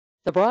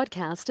The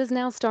broadcast is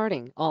now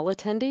starting. All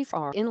attendees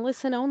are in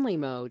listen-only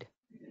mode.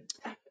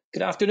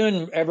 Good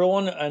afternoon,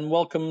 everyone, and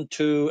welcome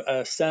to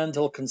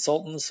Sandhill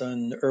Consultants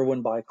and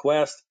Erwin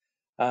Bi-Quest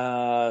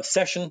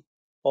session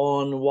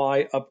on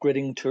why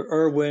upgrading to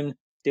Erwin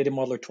Data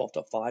Modeler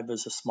 12.5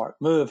 is a smart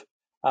move.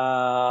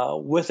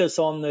 With us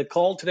on the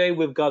call today,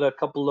 we've got a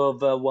couple of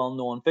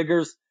well-known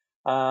figures.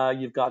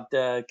 You've got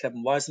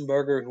Kevin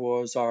Weisenberger, who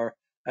was our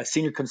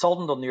senior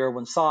consultant on the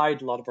Erwin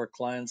side. A lot of our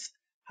clients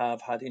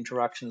have had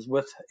interactions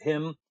with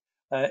him.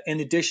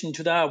 In addition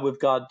to that, we've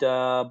got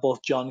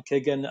both John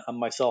Kigan and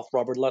myself,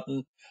 Robert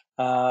Lutton,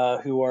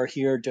 who are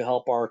here to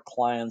help our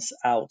clients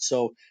out.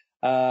 So,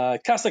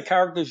 cast of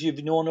characters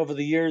you've known over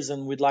the years,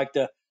 and we'd like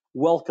to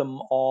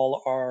welcome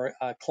all our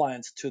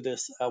clients to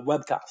this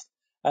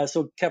webcast.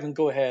 So, Kevin,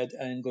 go ahead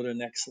and go to the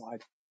next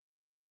slide.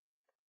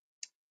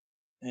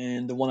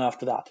 And the one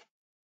after that.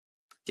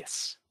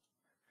 Yes.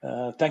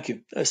 Thank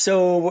you.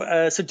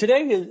 So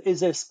today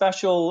is a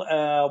special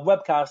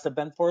webcast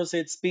event for us.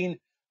 It's been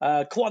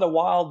quite a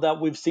while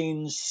that we've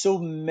seen so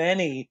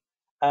many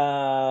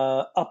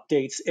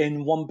updates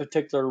in one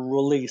particular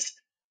release.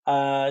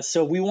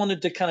 So we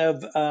wanted to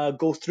kind of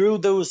go through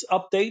those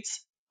updates.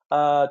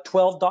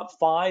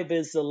 12.5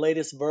 is the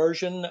latest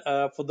version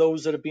for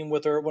those that have been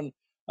with Erwin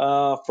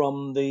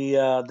from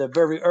the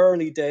very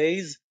early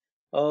days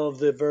of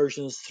the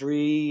versions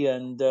 3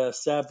 and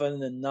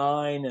 7 and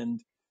 9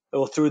 and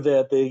through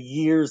the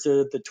years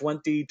of the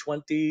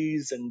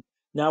 2020s, and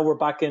now we're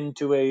back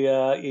into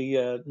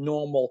a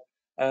normal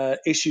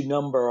issue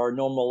number or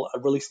normal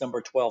release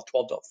number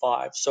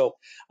 12.5. So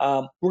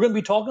we're going to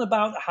be talking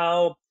about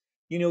how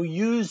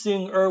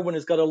using Erwin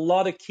has got a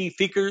lot of key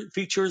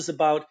features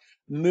about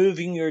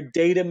moving your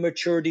data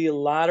maturity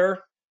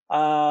ladder.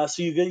 So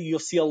you'll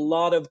see a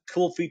lot of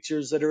cool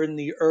features that are in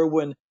the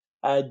Erwin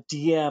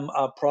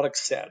DM product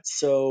set.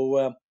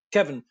 So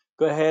Kevin,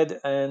 go ahead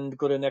and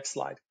go to the next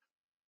slide.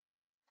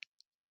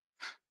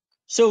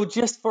 So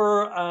just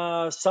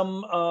for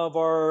some of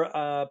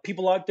our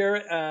people out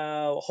there,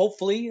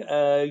 hopefully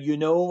you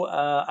know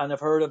and have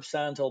heard of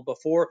Sandhill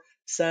before.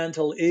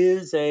 Sandhill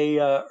is a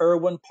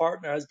Erwin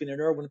partner, has been an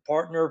Erwin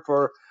partner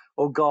for,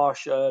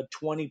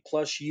 20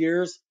 plus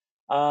years.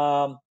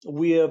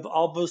 We have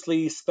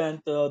obviously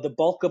spent the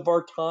bulk of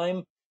our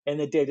time in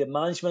the data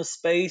management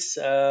space.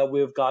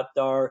 We've got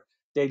our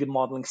data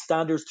modeling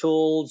standards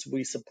tools.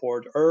 We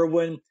support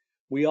Erwin.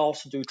 We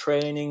also do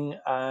training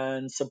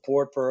and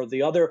support for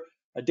the other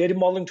data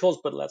modeling tools,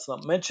 but let's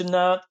not mention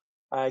that.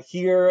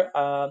 Here,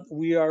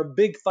 we are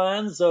big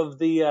fans of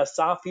the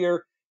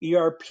Sapphire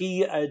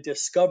ERP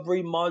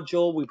discovery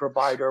module. We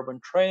provide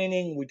Erwin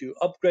training, we do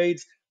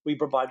upgrades, we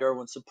provide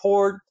Erwin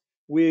support.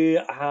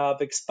 We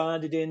have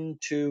expanded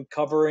into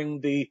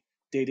covering the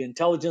data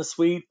intelligence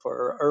suite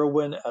for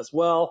Erwin as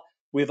well.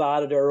 We've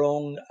added our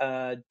own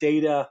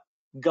data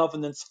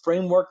governance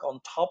framework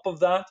on top of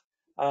that.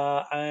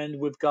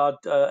 And we've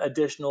got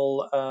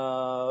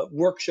additional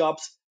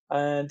workshops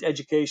and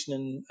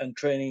education and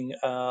training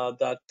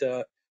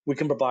that we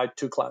can provide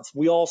to clients.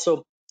 We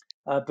also,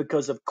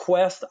 because of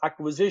Quest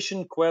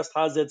acquisition, Quest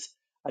has its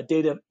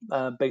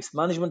data-based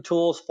management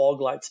tools,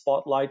 Foglight,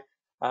 Spotlight,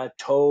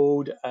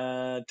 Toad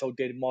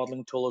data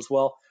modeling tool as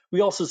well.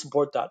 We also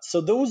support that.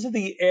 So those are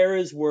the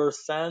areas where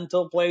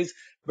Sandhill plays.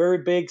 Very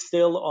big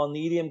still on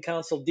the EDM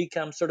Council,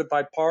 DCAM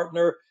certified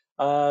partner.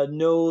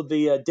 Know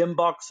the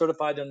DIMBOK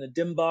certified on the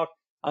DIMBOK.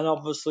 And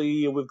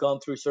obviously, we've gone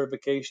through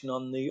certification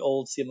on the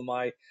old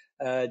CMMI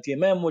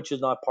DMM, which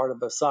is not part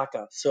of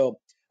Osaka. So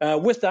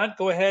with that,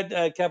 go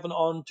ahead, Kevin,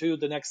 on to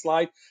the next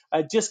slide.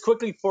 Just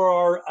quickly for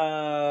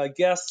our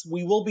guests,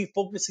 we will be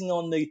focusing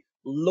on the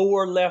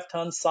lower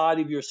left-hand side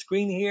of your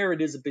screen here.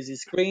 It is a busy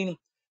screen.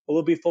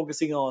 We'll be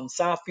focusing on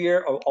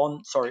Sapphire, or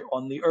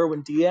on the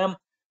Erwin DM.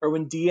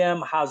 Erwin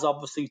DM has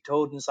obviously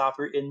Toad and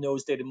Sapphire in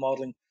those data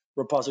modeling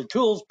repository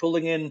tools,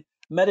 pulling in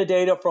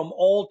metadata from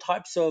all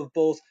types of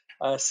both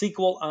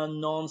SQL and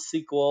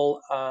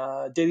non-SQL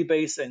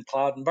database and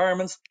cloud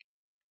environments.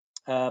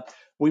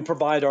 We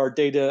provide our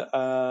data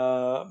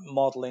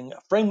modeling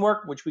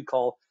framework, which we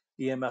call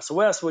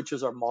EMSOS, which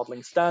is our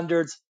modeling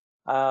standards,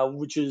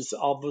 which is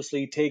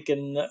obviously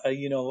taken,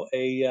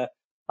 a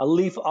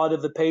leaf out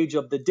of the page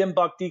of the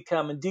DIMBOK,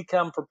 DCAM, and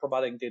DCAM for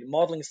providing data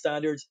modeling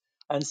standards.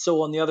 And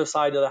so on the other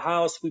side of the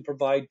house, we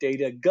provide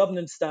data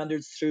governance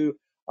standards through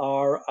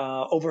our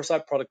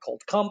oversight product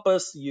called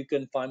Compass. You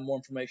can find more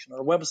information on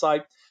our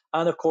website.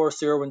 And of course,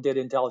 the Erwin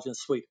Data Intelligence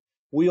Suite.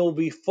 We'll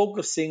be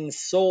focusing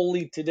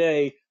solely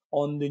today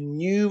on the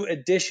new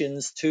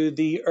additions to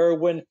the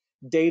Erwin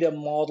Data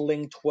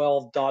Modeling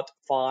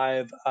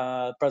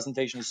 12.5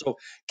 presentation. So,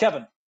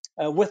 Kevin,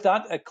 with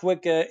that, a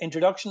quick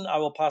introduction. I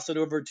will pass it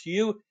over to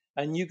you,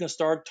 and you can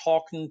start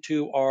talking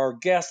to our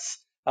guests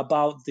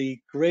about the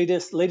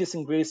latest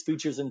and greatest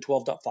features in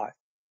 12.5.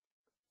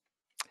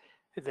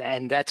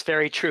 And that's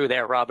very true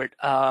there, Robert.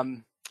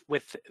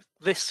 With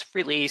this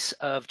release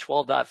of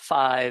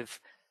 12.5,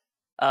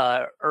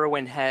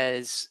 Erwin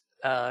has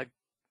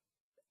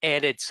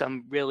added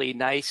some really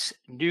nice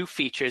new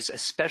features,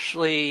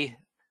 especially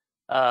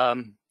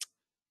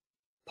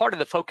part of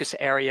the focus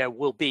area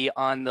will be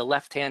on the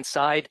left-hand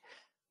side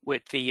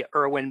with the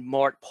Erwin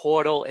Mart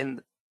portal,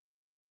 and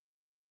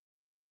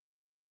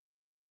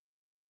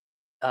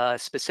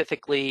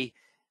specifically,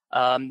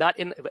 not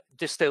in,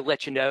 just to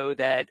let you know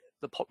that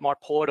the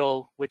Mart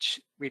portal, which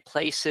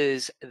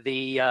replaces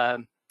the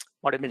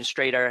Mart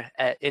administrator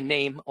in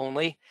name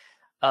only,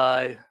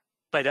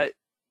 but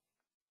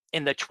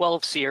in the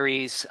 12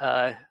 series,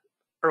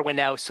 Erwin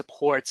now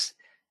supports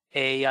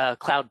a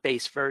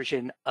cloud-based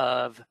version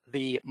of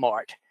the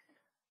Mart.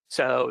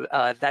 So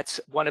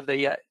that's one of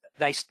the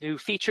nice new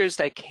features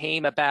that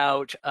came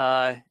about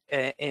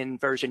in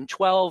version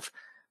 12,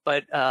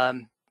 but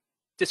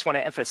just want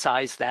to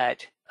emphasize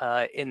that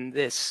in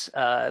this,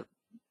 the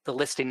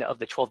listing of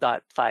the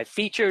 12.5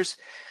 features.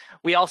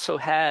 We also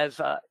have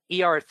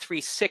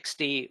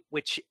ER360,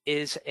 which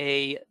is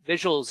a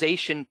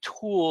visualization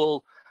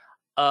tool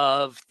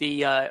of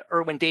the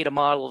Erwin data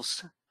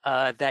models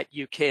that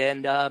you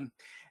can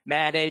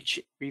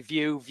manage,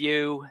 review,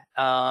 view,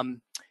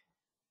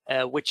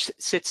 which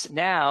sits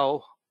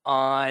now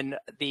on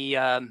the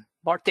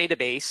Mart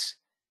database,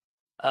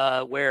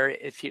 where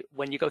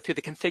when you go through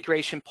the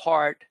configuration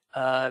part,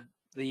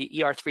 the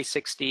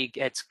ER360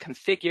 gets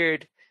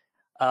configured.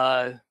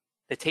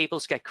 The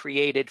tables get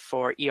created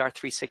for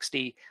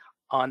ER360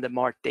 on the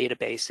Mart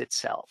database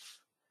itself.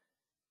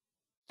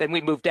 Then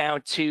we move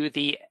down to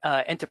the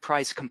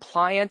enterprise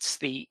compliance,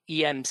 the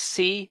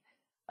EMC.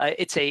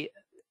 It's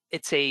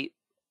a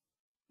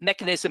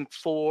mechanism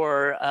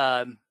for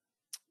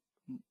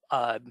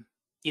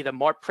either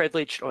Mart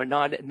privileged or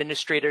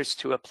non-administrators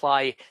to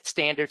apply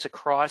standards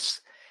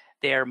across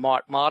their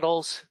Mart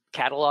models,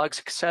 catalogs,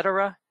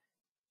 etc.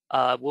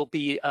 We'll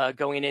be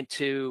going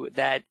into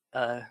that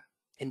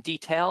in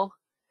detail.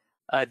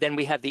 Then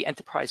we have the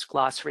enterprise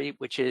glossary,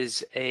 which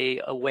is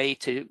a way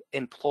to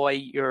employ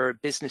your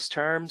business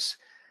terms,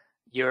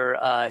 your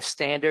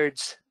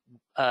standards,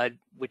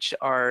 which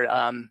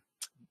are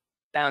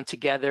bound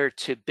together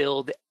to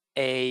build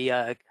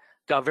a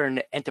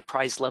governed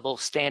enterprise level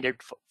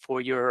standard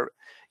for your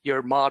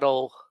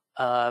model,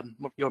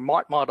 your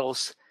Mart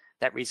models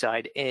that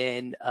reside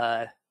in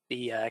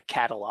the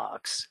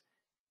catalogs.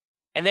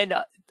 And then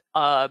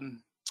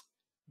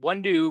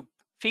one new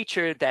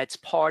feature that's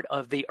part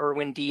of the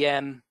Erwin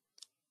DM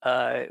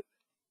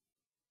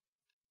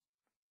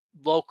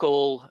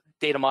local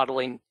data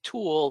modeling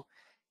tool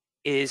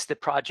is the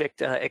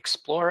Project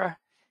Explorer.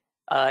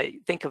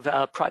 Think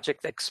of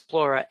Project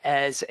Explorer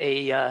as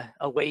a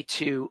way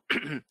to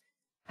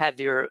have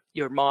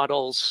your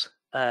models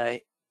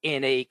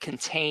in a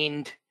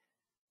contained,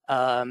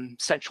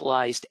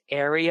 centralized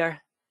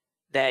area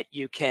that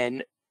you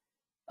can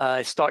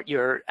start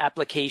your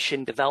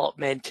application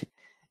development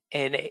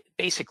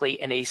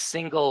basically in a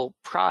single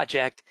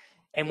project.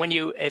 And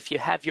if you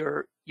have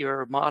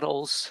your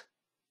models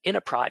in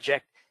a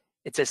project,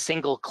 it's a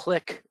single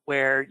click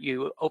where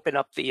you open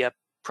up the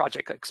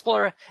Project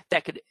Explorer.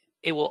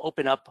 It will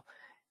open up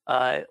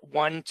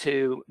one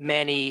to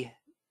many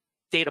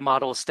data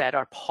models that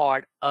are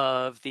part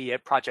of the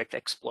Project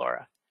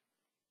Explorer.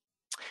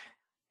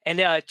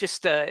 And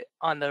just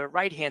on the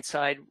right-hand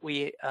side,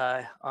 we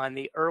on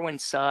the Erwin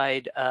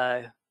side,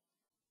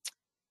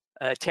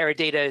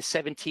 Teradata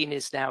 17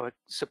 is now a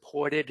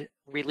supported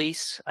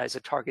release as a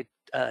target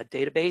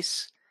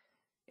database.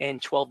 In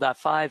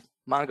 12.5,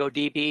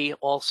 MongoDB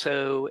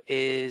also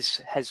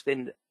has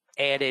been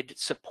added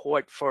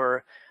support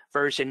for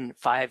version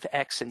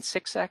 5x and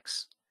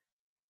 6x.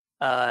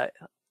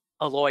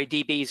 Alloy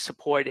DB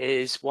support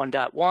is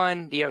 1.1,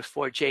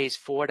 Neo4j is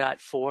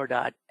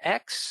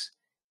 4.4.x.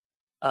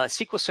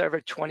 SQL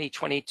Server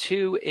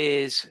 2022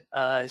 is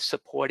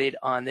supported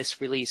on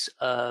this release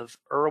of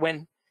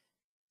Erwin.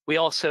 We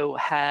also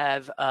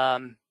have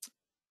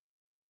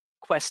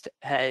Quest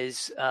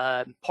has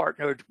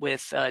partnered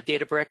with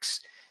Databricks,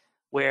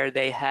 where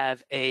they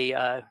have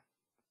the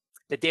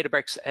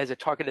Databricks as a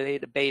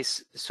targeted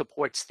database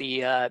supports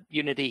the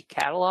Unity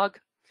catalog.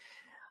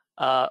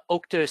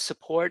 Okta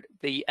support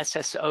the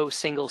SSO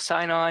single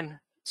sign-on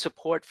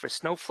support for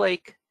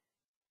Snowflake.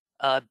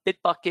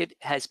 Bitbucket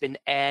has been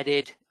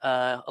added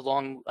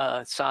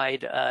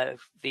alongside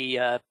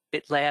the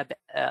BitLab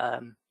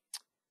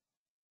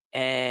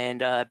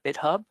and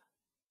BitHub.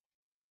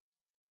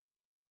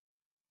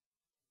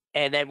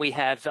 And then we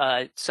have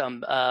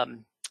some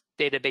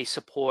database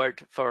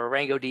support for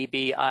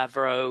ArangoDB,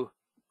 Avro,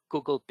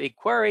 Google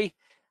BigQuery,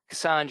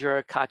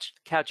 Cassandra,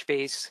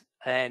 Couchbase,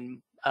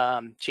 and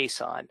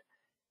JSON.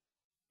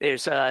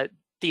 There's a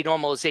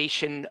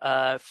denormalization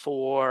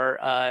for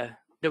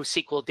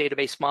NoSQL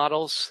database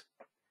models,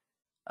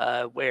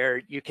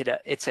 where you could,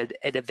 it's an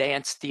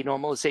advanced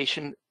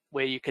denormalization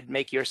where you could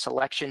make your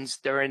selections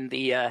during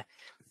the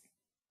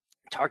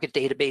target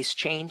database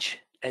change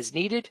as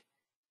needed.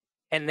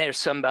 And there's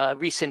some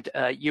recent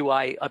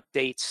UI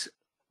updates,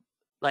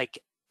 like,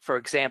 for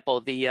example,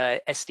 the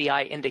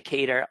SDI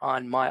indicator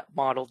on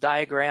model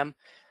diagram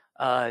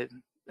that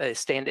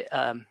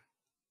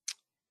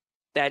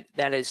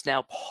is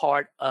now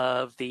part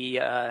of the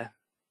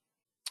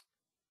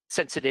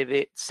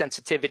sensitivity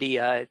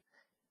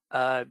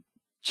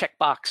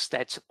checkbox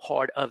that's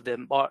part of the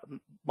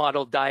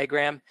model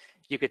diagram.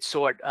 You could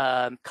sort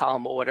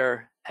column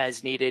order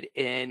as needed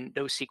in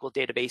NoSQL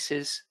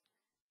databases.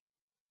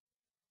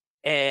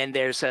 And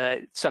there's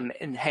some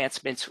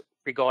enhancements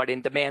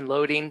regarding demand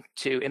loading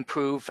to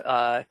improve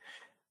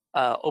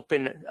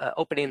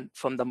opening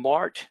from the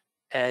MART,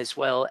 as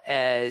well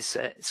as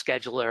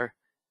scheduler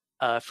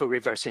for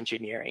reverse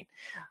engineering.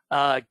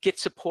 Git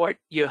support,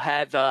 you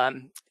have,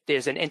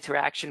 there's an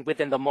interaction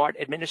within the MART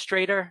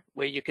administrator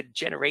where you could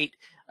generate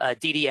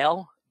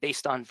DDL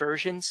based on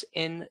versions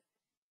in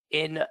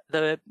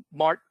the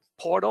MART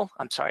portal.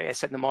 I'm sorry, I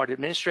said the MART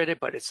administrator,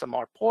 but it's the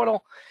MART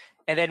portal.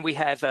 And then we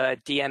have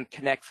DM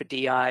Connect for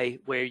DI,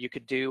 where you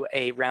could do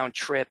a round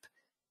trip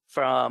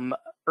from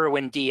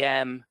Erwin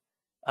DM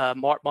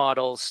MART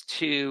models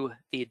to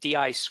the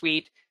DI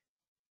suite.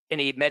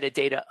 Any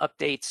metadata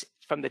updates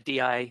from the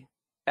DI,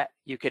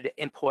 you could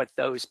import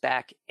those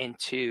back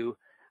into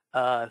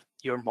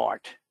your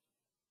MART.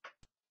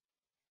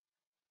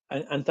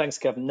 And thanks,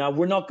 Kevin. Now,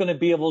 we're not going to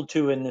be able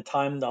to, in the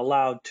time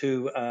allowed,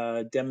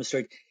 to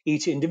demonstrate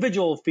each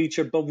individual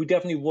feature, but we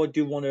definitely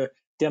do want to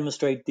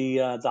demonstrate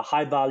the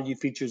high-value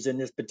features in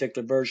this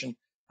particular version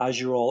as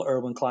you're all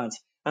Erwin clients.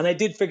 And I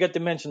did forget to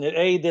mention that,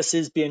 this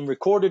is being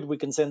recorded. We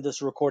can send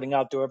this recording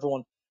out to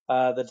everyone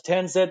that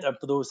attends it, and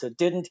for those that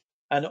didn't.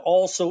 And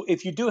also,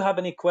 if you do have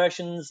any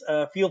questions,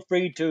 feel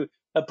free to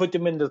put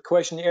them in the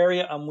question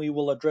area, and we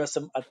will address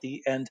them at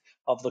the end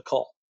of the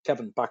call.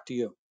 Kevin, back to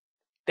you.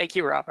 Thank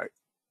you, Robert.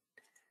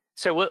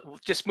 So we're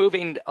just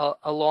moving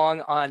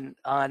along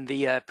on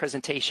the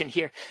presentation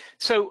here.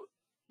 So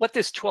what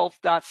does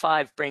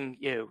 12.5 bring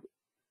you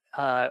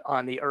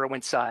on the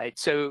Erwin side?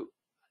 So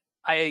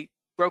we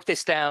broke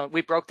this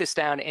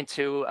down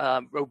into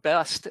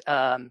robust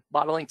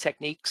modeling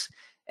techniques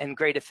and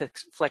greater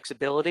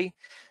flexibility.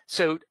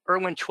 So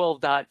Erwin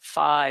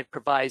 12.5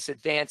 provides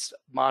advanced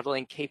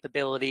modeling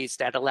capabilities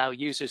that allow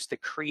users to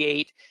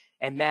create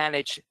and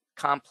manage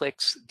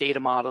complex data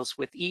models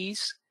with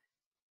ease.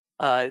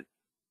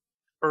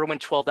 Erwin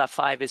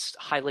 12.5 is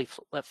highly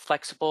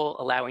flexible,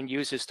 allowing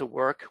users to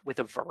work with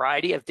a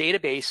variety of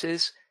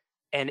databases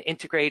and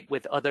integrate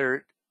with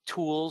other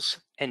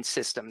tools and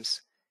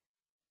systems.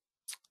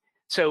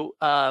 So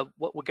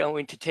what we're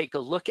going to take a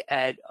look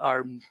at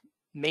are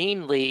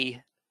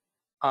mainly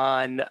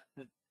on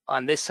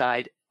this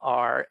side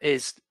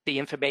is the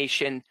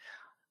information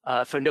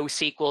for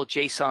NoSQL,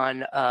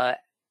 JSON,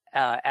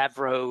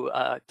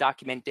 Avro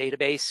document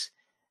database,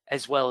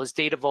 as well as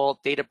Data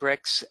Vault,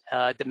 Databricks,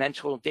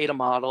 dimensional data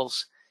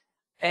models,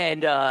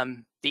 and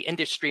the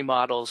industry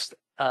models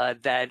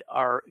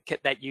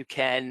that you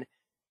can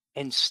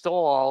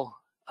install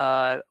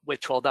with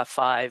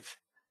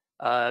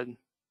 12.5,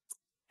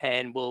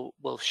 and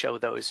we'll show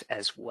those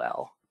as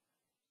well.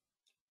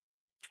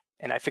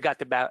 And I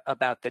forgot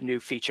about the new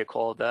feature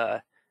called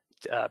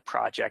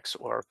Projects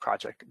or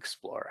Project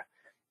Explorer.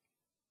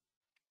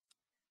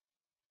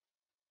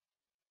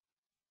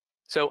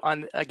 So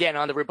again,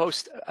 on the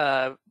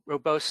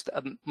robust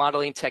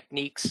modeling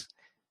techniques,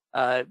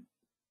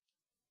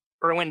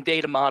 Erwin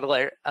Data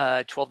Modeler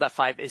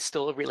 12.5 is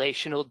still a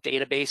relational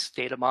database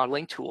data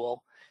modeling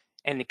tool,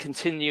 and it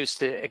continues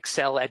to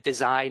excel at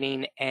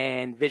designing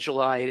and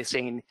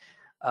visualizing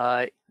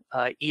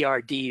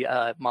ERD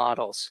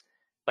models.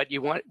 But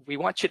we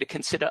want you to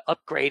consider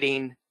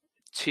upgrading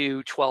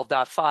to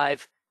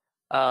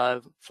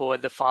 12.5 for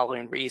the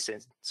following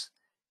reasons.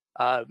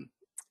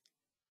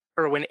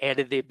 Erwin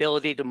added the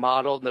ability to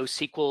model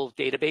NoSQL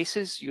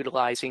databases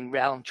utilizing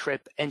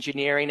round-trip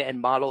engineering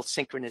and model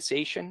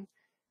synchronization,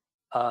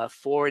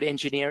 forward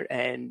engineer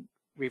and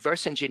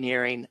reverse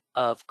engineering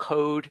of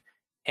code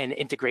and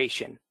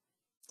integration.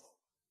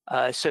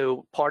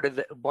 So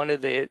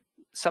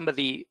some of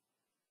the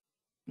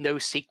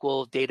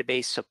NoSQL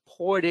database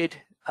supported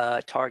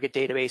target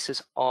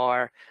databases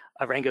are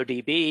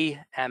ArengoDB,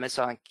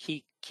 Amazon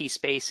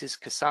Keyspaces,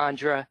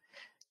 Cassandra,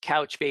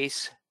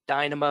 Couchbase,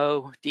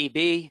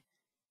 DynamoDB,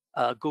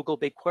 Google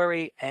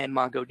BigQuery, and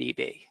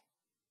MongoDB.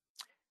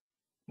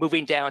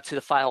 Moving down to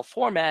the file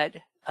format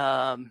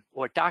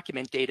or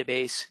document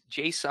database,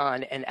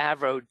 JSON and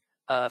Avro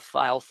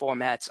file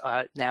formats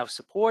are now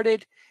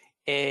supported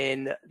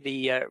in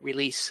the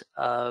release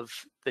of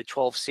the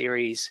 12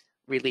 series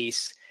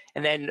release.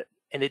 And then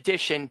in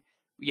addition,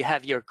 you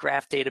have your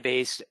graph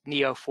database,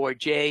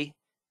 Neo4j.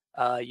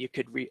 You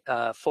could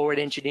forward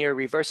engineer,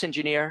 reverse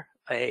engineer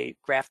a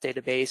graph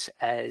database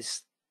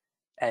as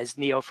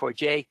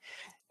Neo4j.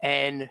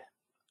 And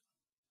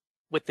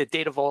with the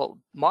Data Vault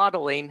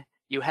modeling,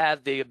 you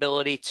have the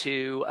ability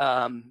to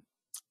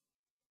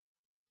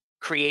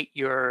create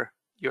your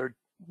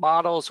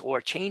models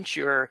or change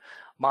your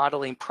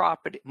model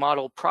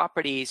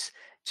properties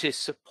to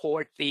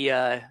support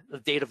the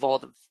Data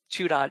Vault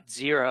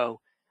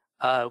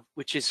 2.0,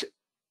 which is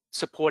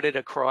supported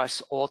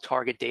across all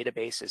target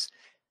databases.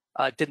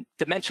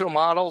 Dimensional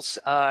models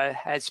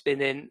has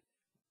been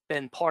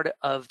part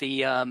of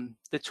the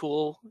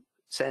tool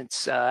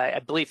since I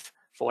believe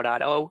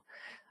 4.0.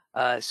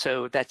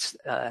 So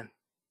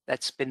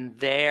that's been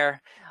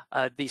there.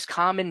 These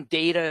common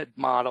data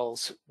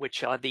models,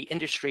 which are the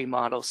industry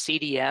models,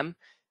 CDM,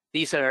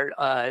 these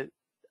are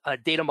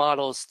data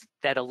models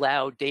that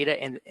allow data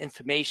and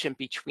information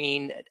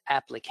between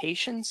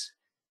applications.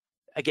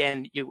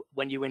 Again,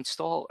 when you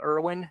install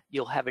Erwin,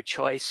 you'll have a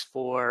choice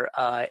for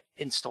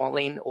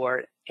installing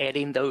or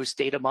adding those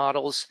data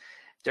models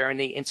during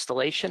the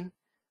installation.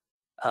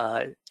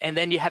 And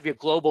then you have your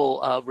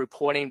global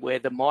reporting, where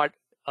the MART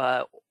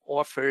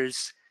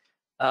offers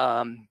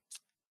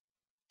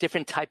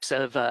different types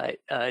of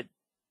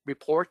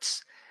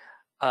reports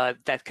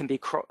that can be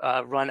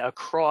run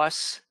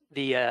across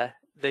the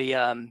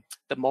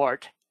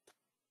MART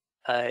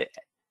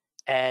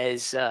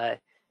as a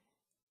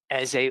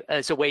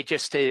way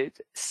just to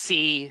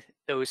see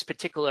those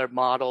particular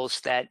models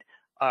that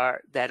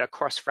are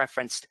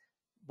cross-referenced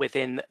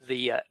within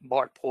the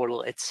MART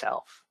portal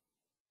itself.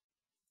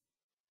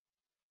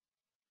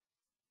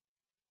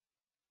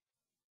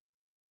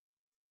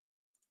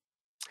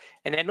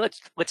 And then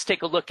let's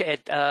take a look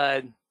at,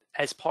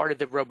 as part of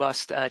the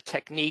robust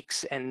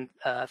techniques and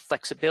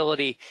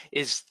flexibility,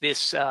 is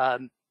this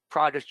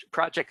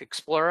Project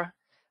Explorer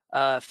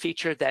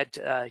feature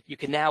that you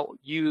can now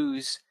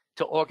use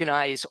to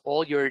organize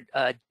all your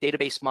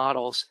database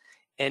models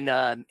in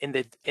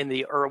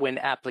the Erwin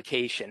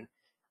application.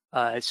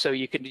 So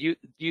you can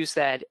use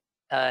that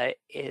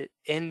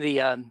in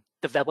the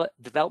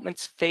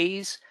development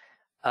phase,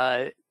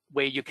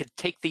 where you could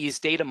take these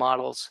data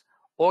models,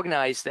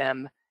 organize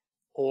them,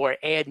 or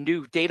add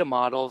new data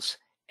models,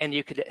 and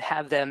you could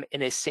have them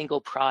in a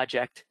single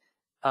project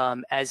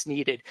as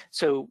needed.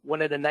 So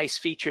one of the nice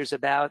features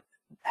about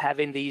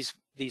having these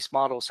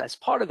models as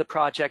part of the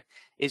project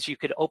is you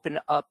could open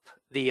up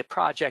the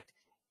project,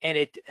 and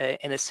it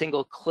in a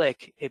single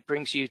click, it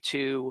brings you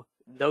to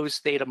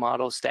those data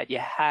models that you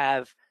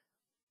have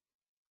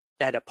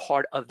that are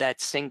part of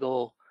that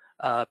single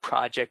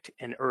project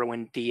in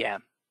Erwin DM.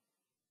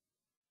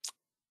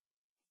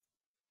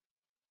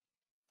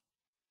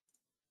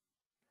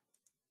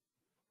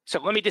 So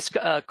let me just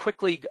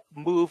quickly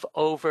move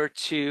over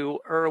to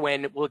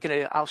Erwin.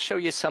 I'll show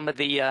you some of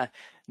the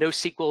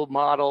NoSQL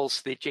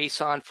models, the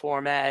JSON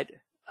format,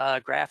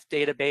 graph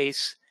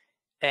database,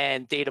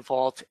 and data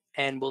vault,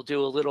 and we'll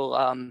do a little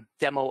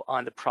demo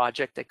on the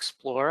Project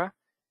Explorer.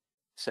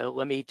 So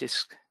let me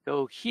just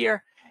go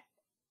here,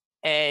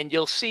 and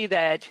you'll see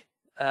that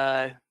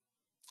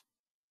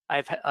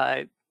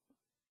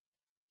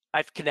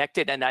I've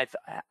connected, and I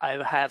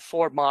have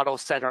 4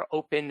 models that are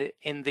open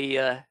in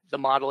the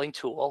modeling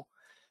tool.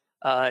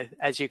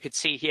 As you can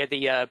see here,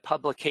 the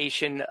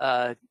publication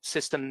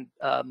system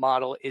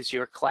model is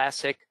your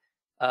classic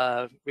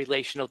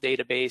relational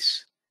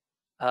database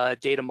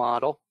data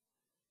model.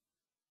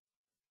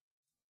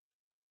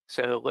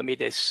 So let me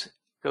just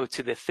go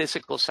to the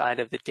physical side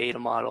of the data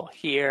model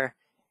here,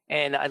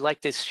 and I'd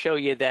like to show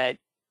you that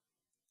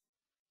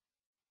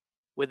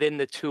within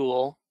the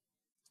tool,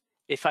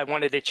 if I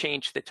wanted to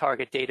change the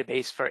target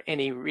database for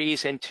any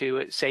reason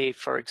to, say,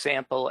 for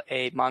example,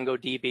 a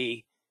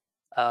MongoDB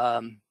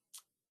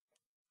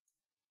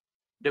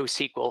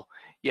NoSQL,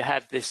 you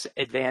have this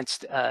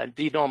advanced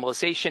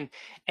denormalization,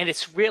 and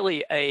it's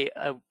really a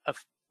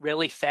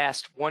really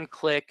fast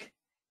one-click,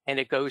 and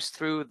it goes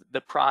through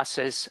the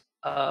process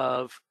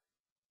of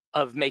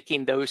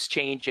making those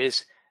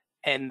changes.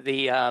 And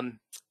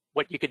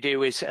what you could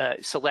do is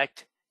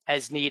select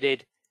as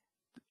needed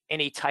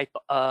any type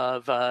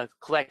of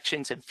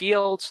collections and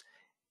fields,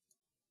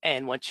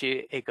 and once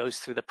it goes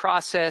through the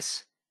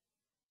process,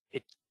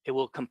 it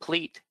will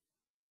complete.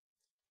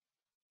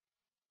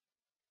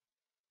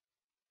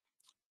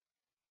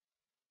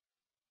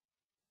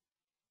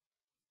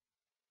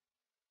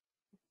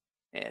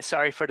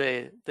 Sorry for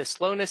the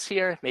slowness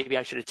here. Maybe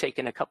I should have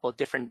taken a couple of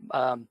different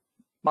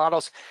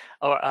models,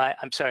 or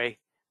I'm sorry.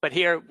 But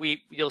here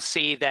you'll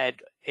see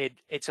that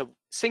it's a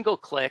single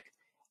click,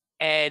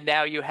 and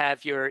now you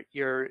have your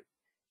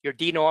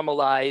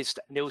denormalized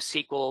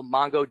NoSQL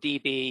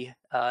MongoDB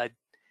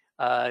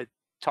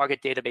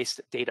target database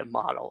data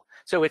model.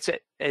 So it's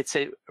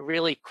a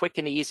really quick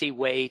and easy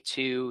way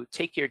to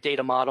take your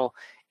data model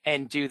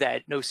and do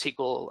that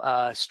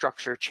NoSQL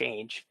structure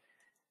change.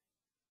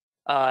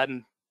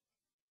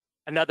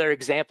 Another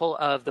example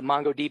of the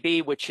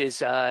MongoDB, which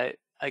is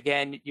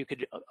again, you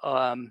could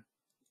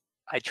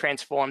I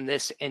transformed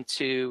this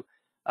into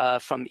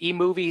from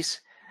eMovies.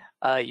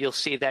 You'll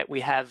see that we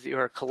have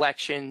your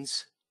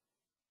collections,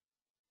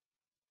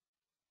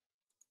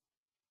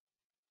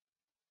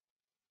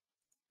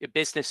 your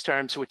business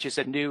terms, which is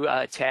a new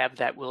tab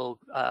that will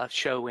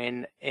show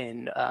in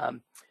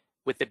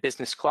with the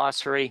business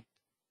glossary,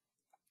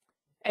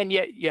 and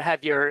yet you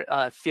have your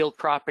field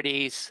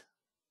properties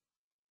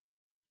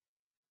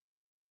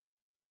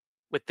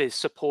with the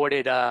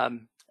supported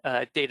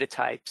data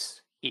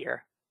types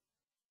here.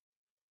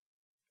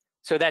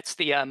 So that's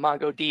the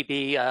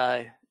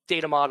MongoDB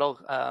data model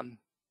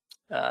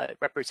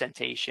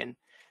representation.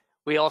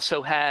 We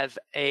also have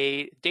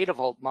a data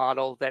vault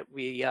model that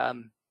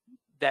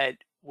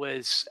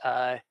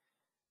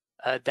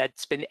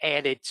that's been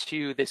added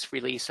to this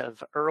release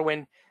of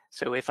Erwin.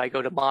 So if I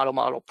go to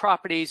model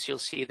properties, you'll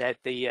see that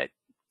the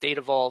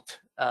Data Vault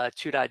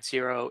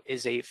 2.0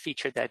 is a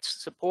feature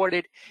that's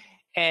supported.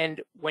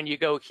 And when you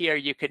go here,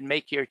 you can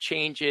make your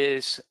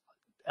changes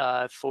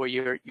for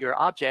your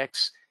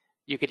objects.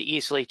 You could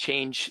easily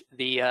change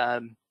the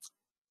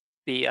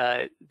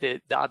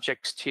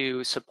objects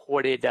to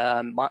supported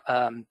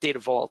Data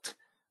Vault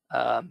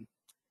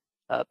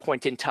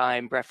point in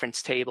time,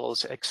 reference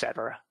tables,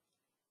 etc.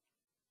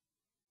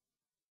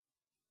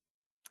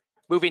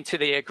 Moving to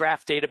the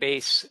graph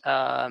database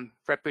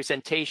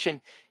representation.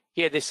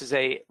 Here, this is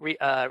a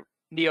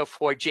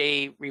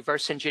Neo4j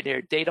reverse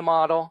engineered data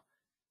model.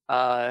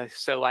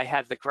 So I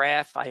have the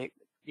graph.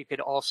 You could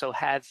also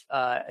have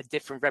a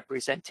different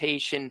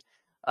representation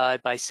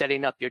by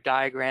setting up your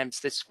diagrams.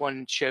 This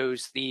one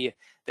shows the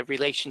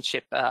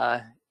relationship,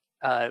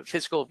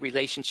 physical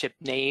relationship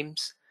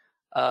names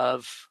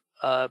of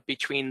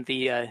between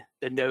the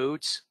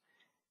nodes.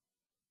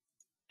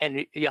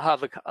 And you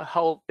have a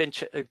whole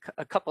bunch,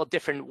 a couple of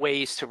different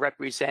ways to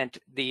represent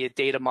the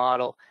data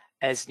model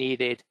as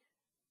needed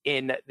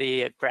in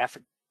the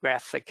graphic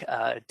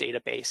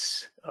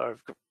database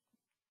or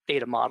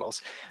data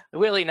models. A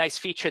really nice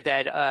feature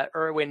that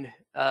Erwin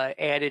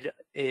added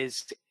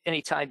is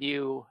anytime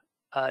you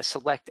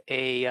select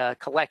a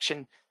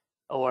collection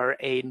or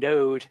a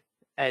node,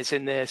 as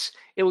in this,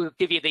 it will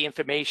give you the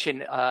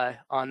information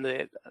on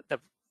the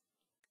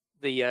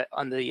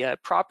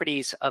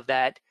properties of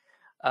that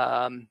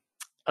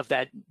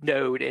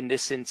node in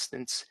this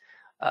instance.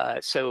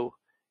 So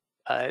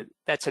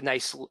that's a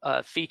nice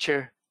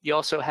feature. You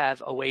also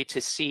have a way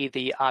to see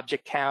the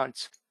object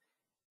counts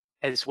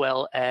as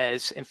well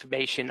as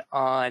information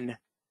on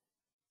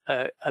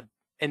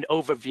an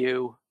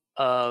overview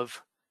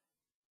of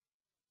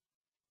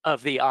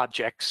the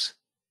objects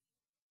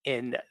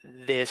in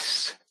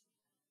this,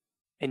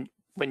 and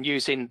when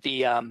using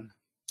the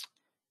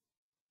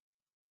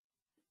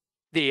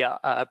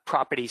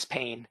properties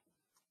pane.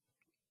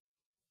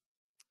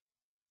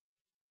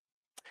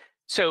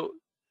 So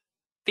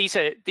these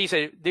are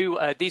new.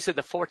 These are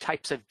the 4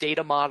 types of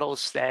data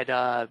models that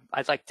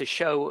I'd like to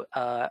show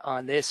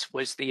on this.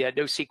 Was the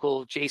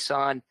NoSQL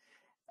JSON,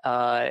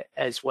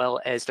 as well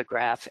as the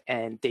graph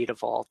and Data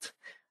Vault.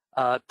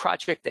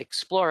 Project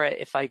Explorer.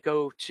 If I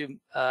go to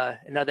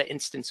another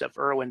instance of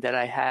Erwin that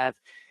I have,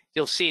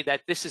 you'll see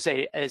that this is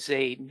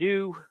a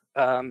new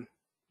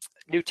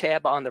new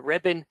tab on the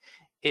ribbon.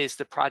 Is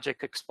the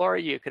Project Explorer.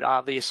 You could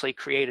obviously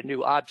create a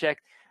new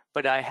object,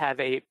 but I have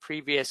a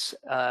previous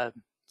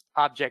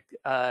project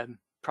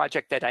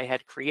that I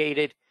had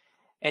created,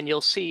 and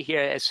you'll see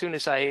here as soon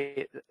as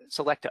I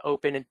select to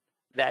open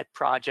that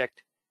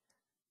project,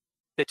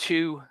 the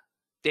 2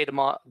 data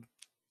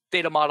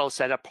models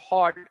that are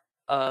part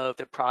of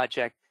the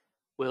project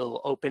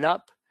will open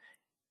up,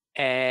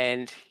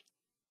 and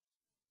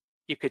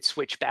you could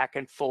switch back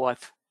and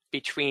forth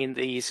between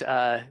these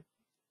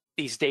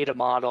data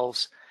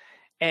models.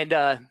 And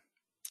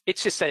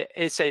it's just a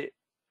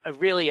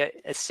really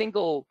a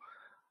single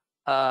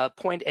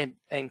point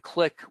and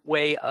click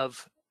way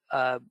of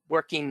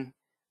working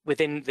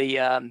within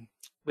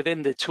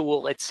the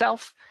tool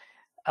itself.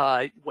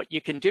 What you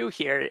can do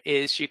here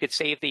is you could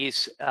save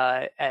these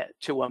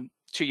to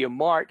your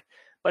MART,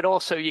 but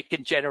also you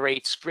can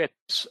generate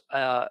scripts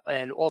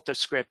and alter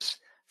scripts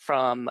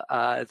from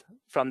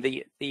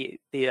the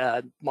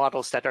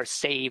models that are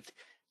saved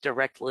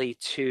directly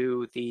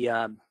to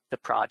the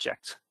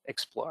Project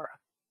Explorer.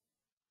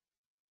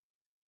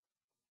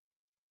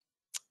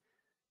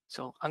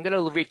 So I'm going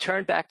to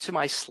return back to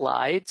my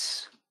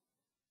slides.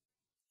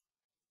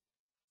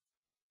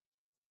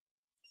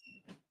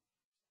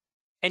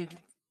 And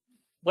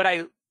what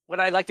I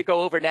like to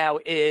go over now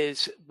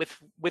is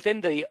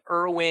within the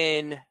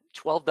Erwin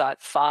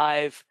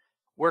 12.5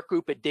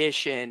 Workgroup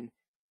Edition,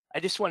 I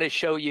just want to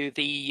show you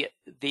the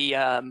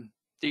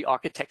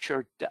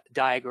architecture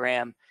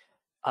diagram,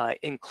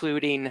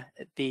 including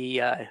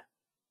the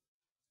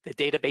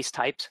database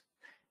types.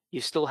 You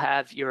still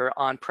have your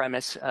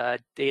on-premise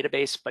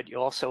database, but you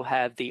also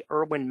have the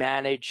Erwin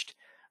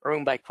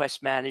by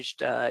Quest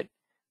managed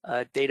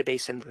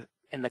database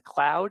in the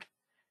cloud.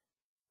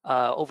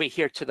 Over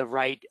here to the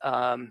right,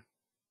 in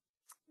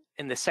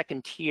the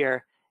second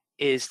tier,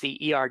 is the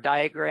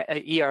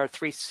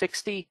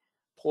ER360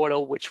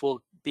 portal, which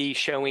we'll be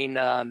showing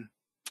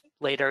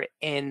later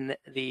in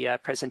the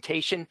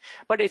presentation.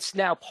 But it's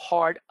now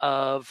part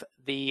of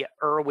the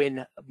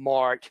Erwin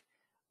MART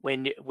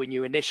when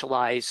you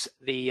initialize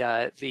the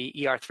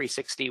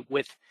ER360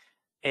 with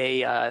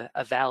a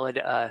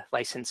valid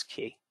license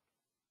key.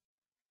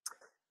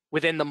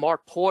 Within the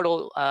MART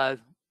portal,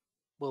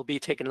 we'll be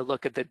taking a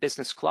look at the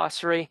business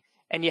glossary,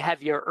 and you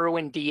have your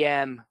Erwin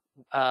DM,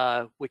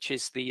 which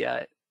is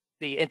the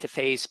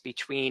interface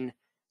between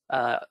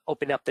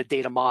opening up the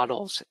data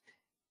models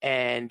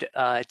and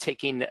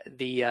taking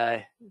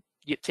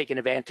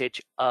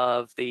advantage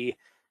of the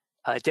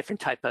different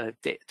type of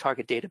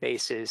target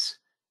databases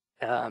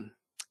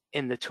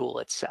in the tool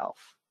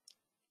itself.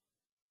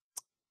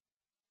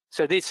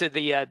 So these are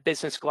the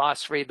business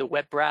glossary, the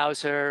web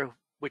browser,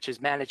 which is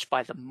managed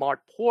by the MART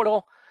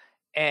portal,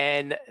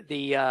 and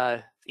the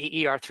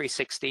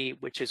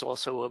ER360, which is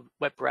also a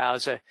web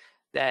browser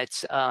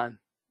that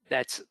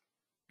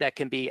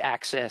can be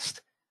accessed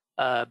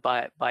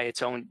by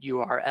its own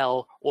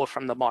URL or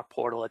from the MART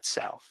portal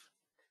itself.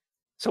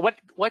 So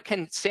what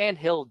can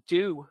Sandhill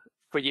do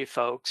for you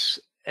folks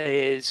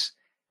is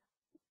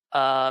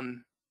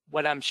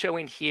what I'm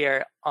showing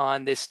here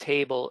on this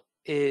table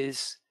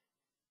is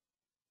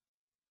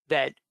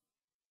that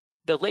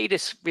the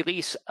latest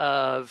release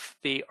of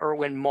the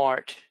Erwin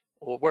MART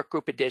or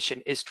Workgroup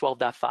Edition is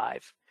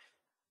 12.5.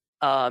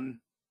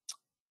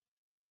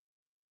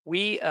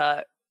 We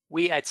at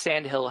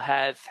Sandhill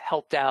have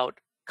helped out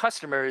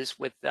customers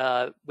with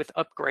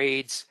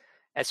upgrades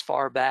as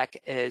far back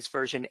as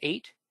version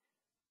 8.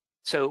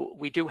 So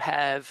we do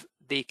have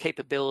the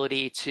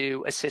capability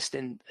to assist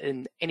in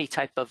any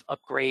type of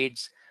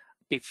upgrades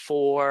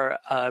before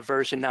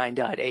version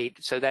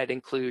 9.8. So that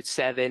includes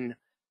 7,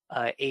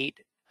 8,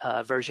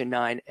 version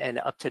 9, and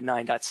up to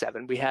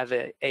 9.7. We have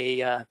an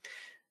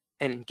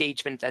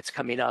engagement that's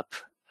coming up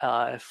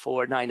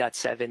for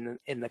 9.7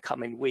 in the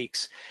coming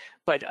weeks.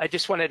 But I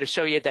just wanted to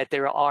show you that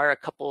there are a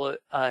couple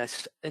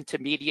of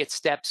intermediate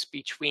steps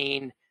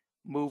between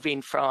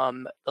moving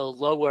from the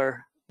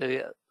lower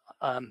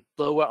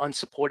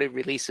unsupported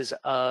releases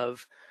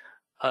of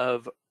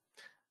the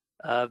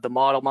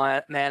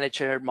model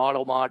manager,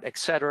 model mod,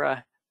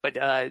 etc. But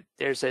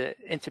there's an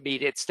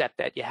intermediate step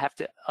that you have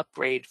to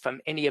upgrade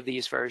from any of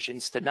these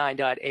versions to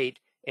 9.8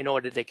 in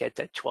order to get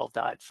to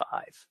 12.5.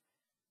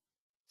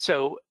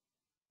 So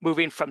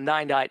moving from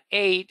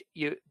 9.8,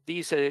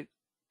 these are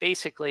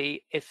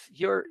basically, if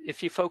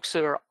you folks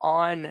are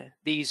on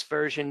these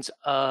versions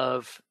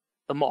of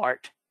the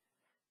MART,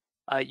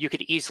 you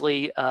could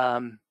easily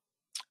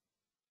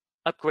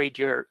upgrade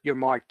your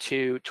MART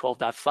to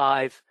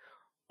 12.5,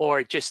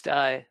 or just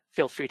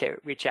feel free to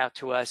reach out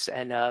to us,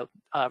 and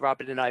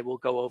Robert and I will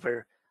go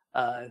over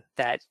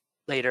that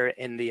later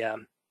in the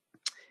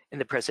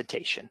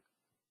presentation.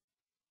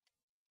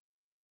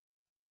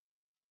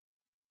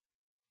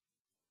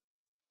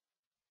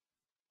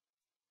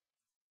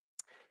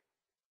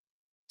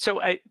 So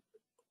a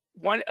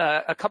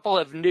couple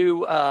of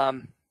new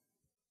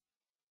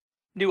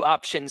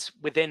options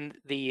within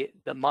the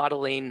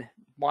modeling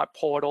MART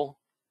portal,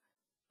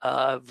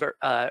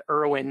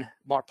 Erwin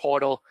MART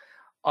portal,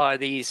 are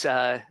these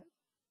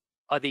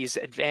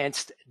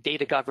advanced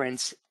data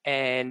governance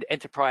and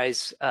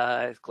enterprise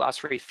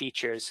glossary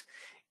features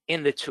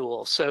in the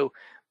tool. So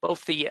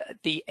both the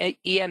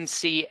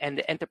EMC and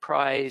the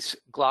enterprise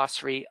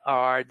glossary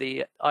are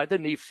the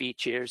new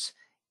features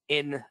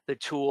in the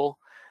tool.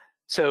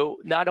 So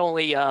not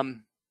only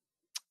in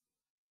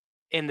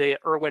the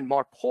Erwin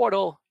MART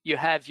portal, you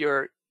have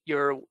your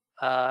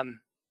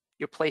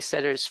place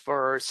setters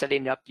for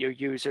setting up your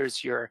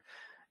users, your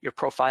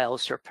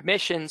profiles, your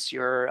permissions,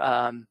 your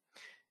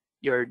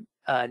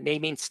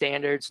naming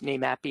standards,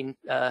 naming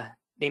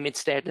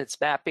standards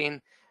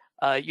mapping.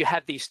 You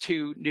have these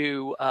two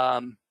new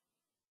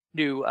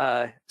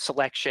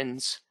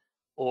selections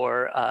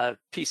or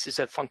pieces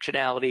of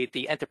functionality: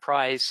 the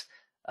enterprise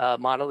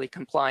modeling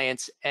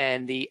compliance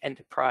and the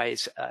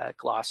enterprise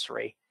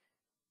glossary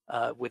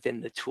within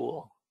the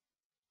tool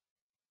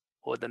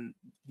or the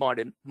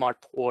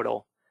MART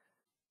portal.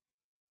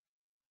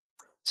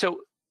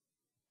 So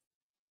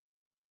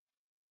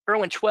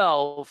Erwin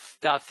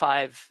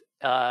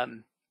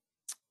 12.5,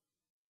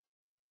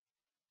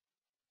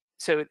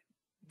 so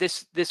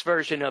this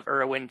version of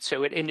Erwin,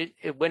 so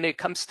when it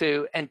comes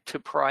to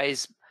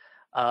enterprise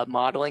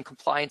modeling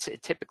compliance,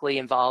 it typically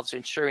involves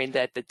ensuring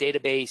that the data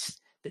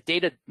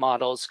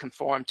models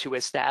conform to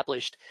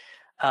established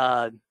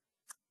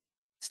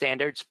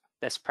standards,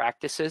 best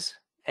practices,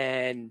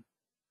 and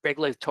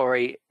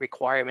regulatory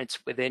requirements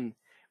within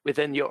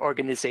your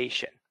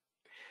organization.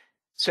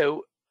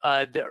 So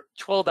the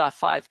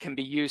 12.5 can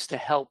be used to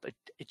help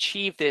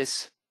achieve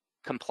this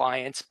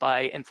compliance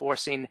by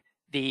enforcing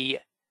the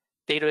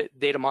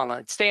data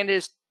modeling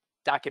standards,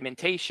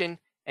 documentation,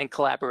 and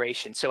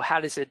collaboration. So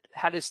how does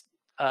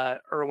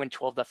Erwin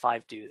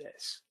 12.5 do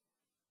this?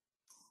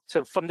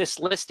 So from this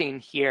listing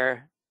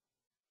here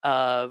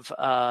of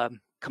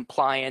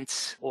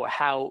compliance, or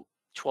how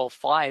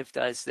 12.5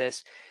 does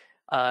this,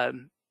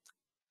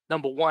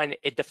 number one,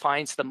 it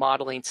defines the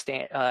modeling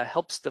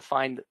helps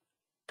define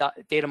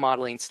data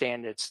modeling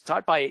standards.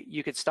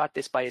 You could start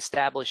this by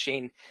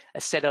establishing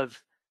a set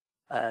of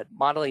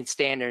modeling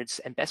standards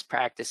and best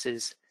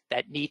practices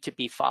that need to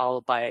be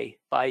followed by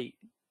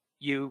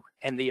you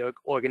and the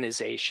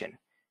organization.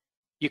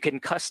 You can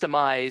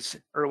customize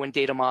Erwin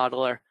Data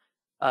Modeler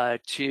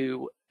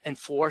to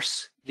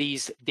enforce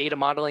these data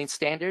modeling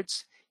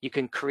standards. You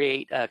can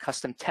create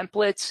custom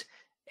templates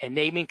and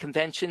naming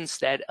conventions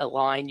that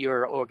align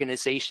your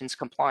organization's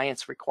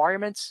compliance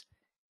requirements.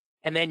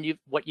 And then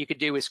what you could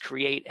do is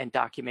create and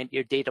document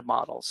your data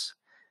models.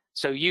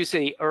 So use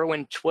the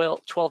Erwin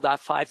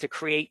 12.5 to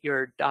create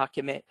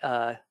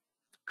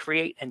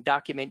and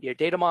document your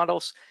data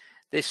models.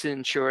 This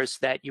ensures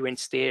that you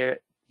adhere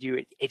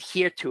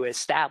to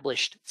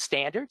established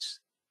standards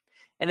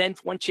And then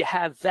once you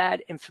have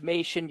that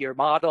information, your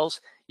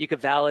models, you can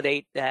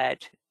validate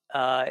that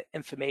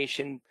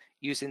information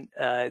using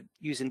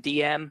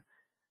DM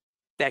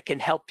that can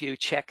help you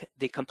check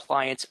the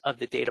compliance of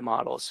the data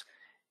models.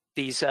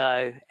 These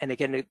and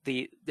again,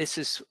 this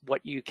is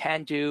what you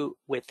can do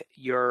with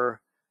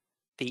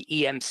the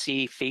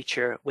EMC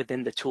feature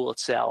within the tool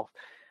itself.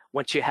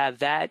 Once you have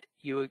that,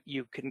 you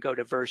can go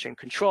to version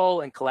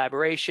control and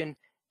collaboration,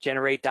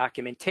 generate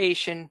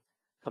documentation,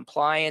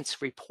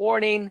 compliance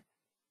reporting,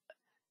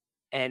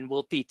 and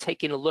we'll be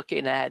taking a look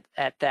at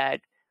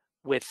that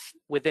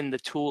within the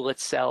tool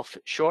itself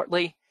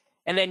shortly.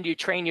 And then you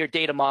train your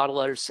data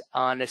modelers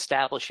on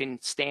establishing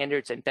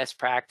standards and best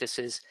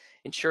practices,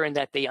 ensuring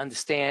that they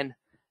understand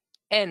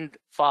and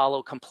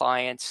follow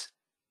compliance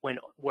when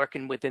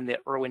working within the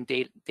Erwin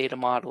data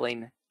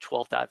modeling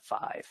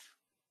 12.5.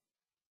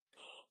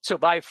 So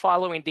by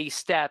following these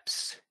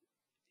steps,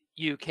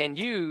 you can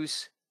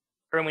use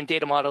Erwin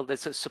data model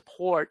to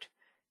support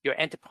your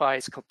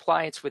enterprise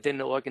compliance within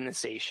the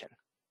organization.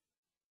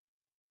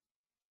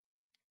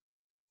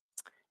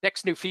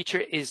 Next new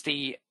feature is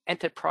the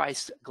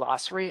enterprise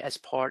glossary as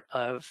part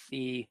of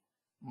the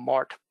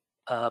MART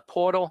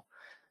portal.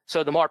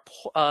 So the MART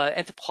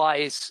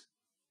enterprise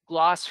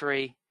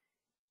glossary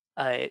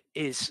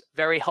is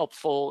very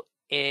helpful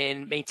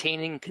in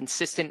maintaining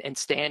consistent and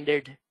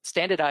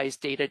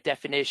standardized data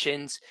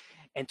definitions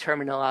and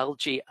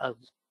terminology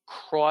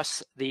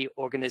across the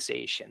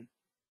organization.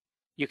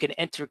 You can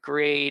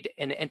integrate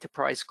an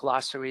enterprise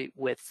glossary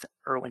with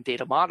Erwin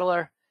Data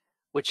Modeler,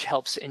 which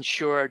helps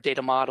ensure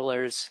data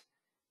modelers,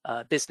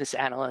 business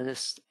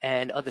analysts,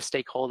 and other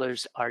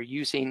stakeholders are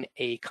using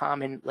a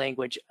common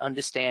language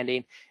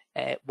understanding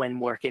when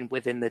working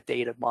within the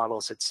data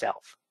models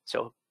itself.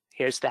 So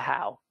here's the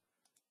how.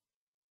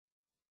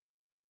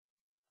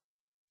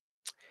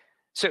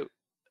 So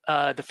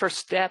the first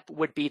step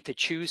would be to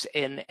choose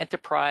an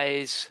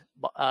enterprise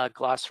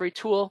glossary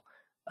tool.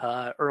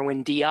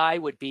 Erwin DI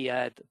would be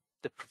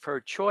the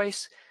preferred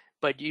choice,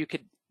 but you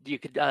could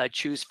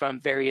choose from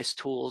various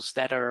tools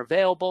that are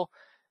available.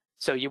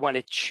 So you want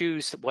to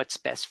choose what's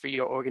best for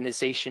your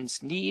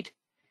organization's need.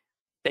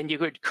 Then you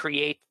could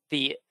create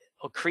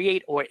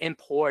or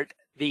import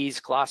these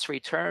glossary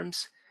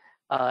terms.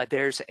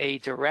 There's a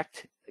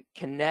direct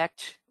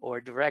connect or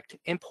direct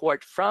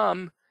import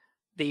from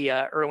the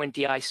Erwin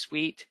DI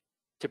suite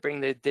to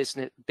bring the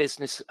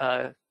business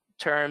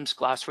terms,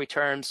 glossary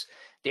terms,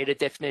 data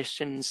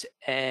definitions,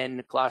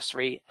 and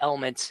glossary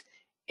elements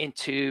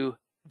into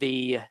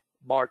the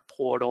MART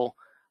portal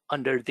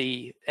under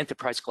the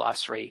enterprise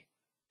glossary.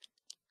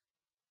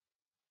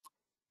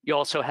 You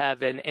also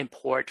have an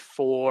import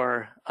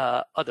for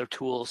other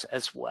tools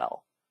as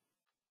well.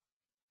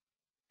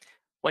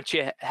 Once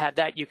you have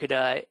that, you could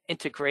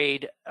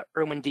integrate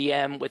Erwin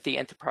DM with the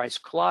enterprise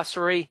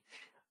glossary,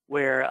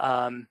 where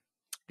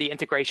the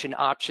integration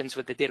options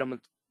with the data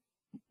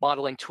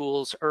modeling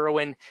tools,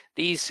 Erwin,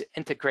 these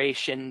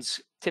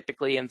integrations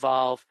typically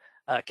involve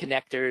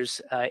connectors,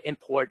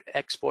 import,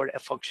 export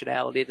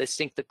functionality that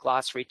sync the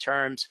glossary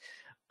terms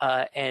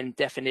and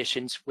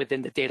definitions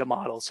within the data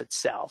models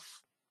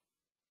itself.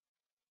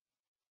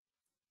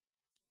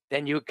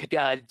 Then you could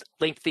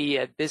link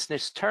the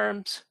business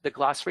terms, the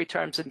glossary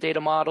terms in Data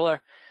Modeler,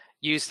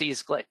 use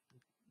these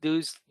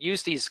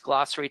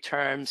glossary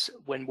terms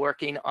when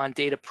working on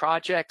data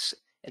projects,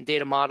 and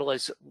Data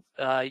Modelers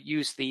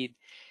use the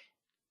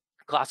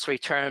glossary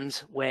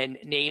terms when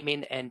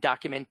naming and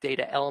document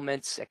data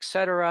elements,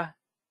 etc.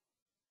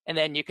 And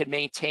then you could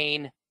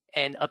maintain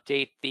and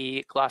update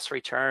the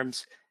glossary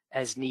terms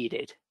as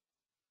needed.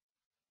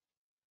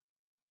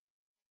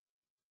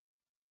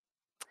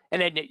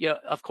 And then,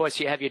 of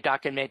course, you have your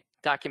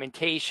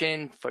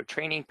documentation for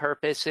training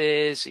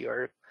purposes,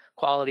 your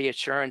quality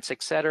assurance,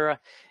 etc.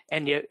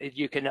 And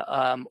you can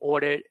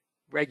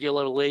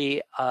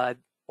regularly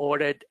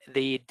audit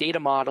the data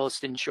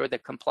models to ensure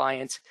that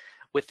compliance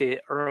with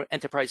the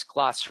enterprise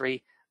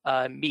glossary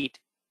meet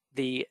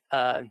the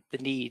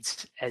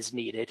needs as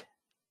needed.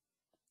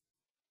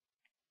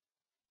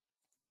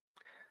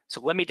 So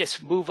let me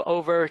just move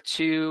over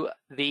to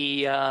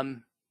the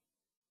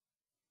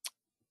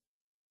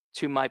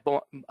to my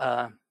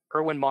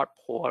Erwin MART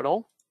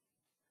portal,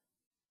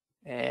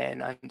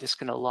 and I'm just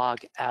going to log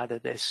out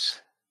of this.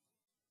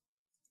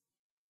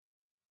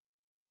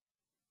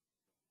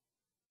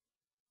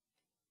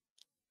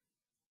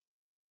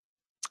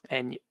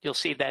 And you'll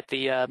see that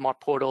the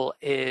MART portal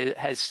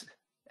has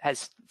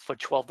for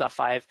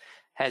 12.5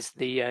 has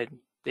the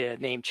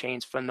name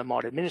change from the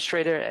MART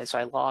administrator as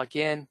I log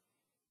in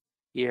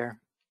here.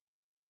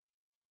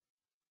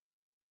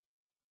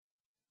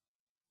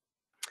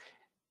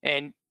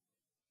 And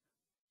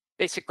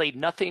basically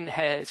nothing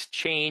has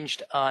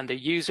changed on the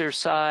user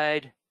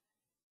side.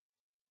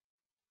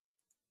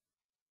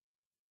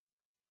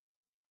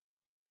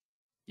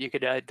 You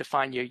could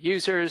define your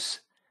users,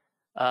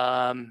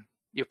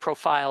 your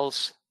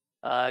profiles,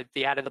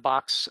 the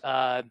out-of-the-box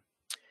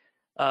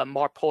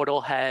MART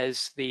portal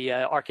has the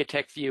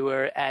architect,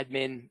 viewer,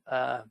 admin,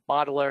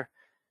 modeler.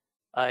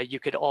 You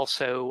could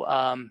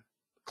also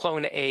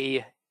clone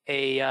a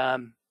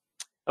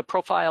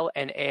profile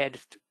and add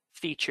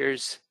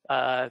features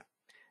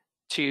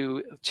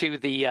to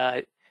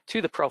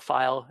the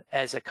profile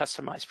as a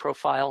customized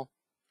profile.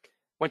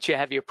 Once you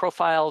have your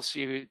profiles,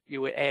 you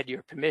would add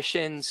your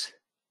permissions.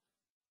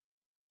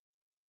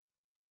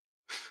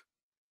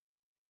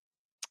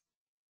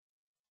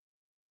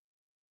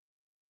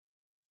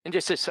 And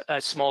just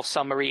a small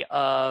summary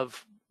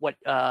of what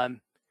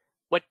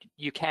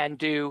you can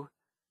do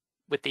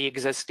with the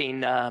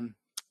existing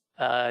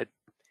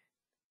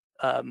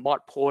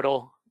Mart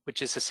portal,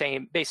 which is the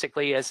same,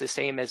 basically as the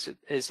same as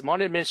the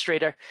Mart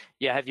administrator.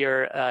 You have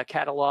your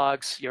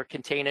catalogs, your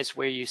containers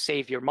where you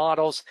save your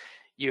models.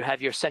 You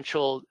have your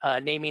central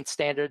naming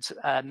standards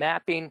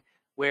mapping,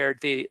 where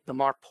the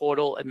Mart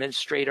portal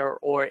administrator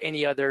or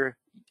any other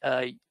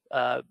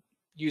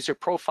user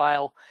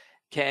profile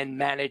can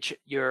manage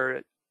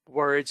your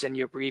words and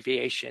your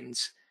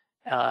abbreviations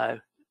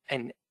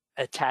and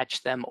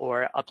attach them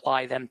or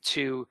apply them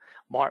to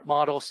Mart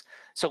models.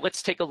 So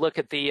let's take a look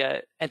at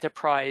the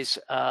enterprise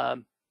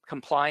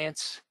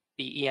compliance,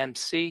 the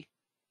EMC.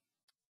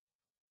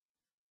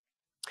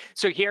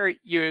 So here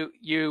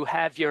you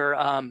have your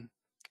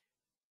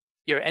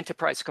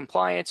enterprise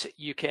compliance.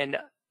 You can,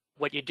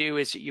 what you do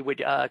is you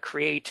would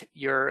create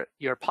your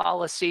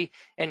policy,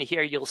 and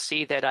here you'll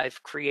see that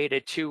I've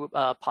created two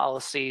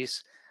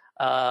policies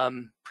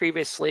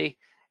previously,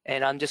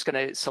 and I'm just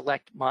going to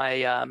select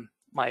my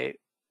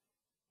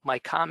my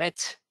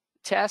comment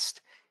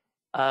test.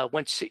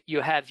 Once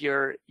you have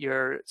your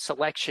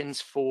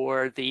selections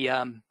for the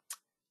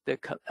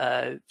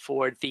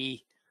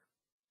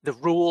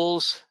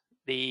rules,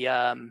 the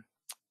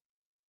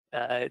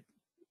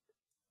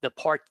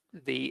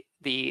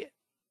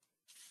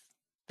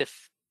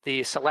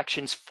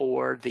selections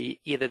for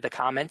either the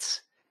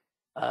comments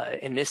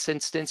in this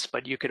instance,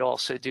 but you could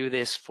also do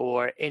this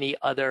for any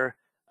other.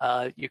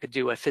 You could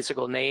do a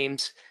physical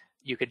names.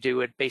 You could do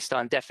it based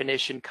on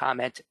definition,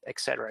 comment,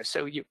 etc.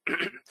 So you,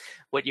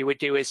 what you would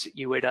do is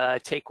you would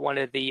take one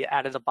of the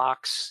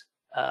out-of-the-box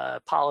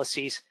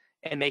policies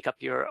and make up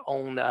your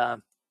own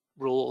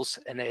rules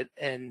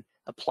and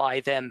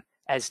apply them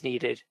as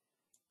needed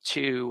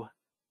to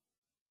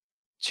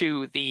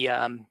be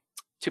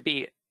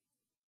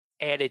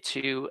added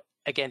to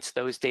against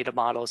those data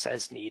models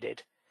as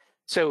needed.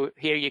 So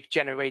here you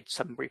generate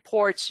some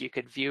reports. You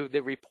could view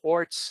the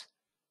reports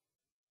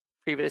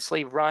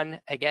previously run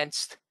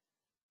against.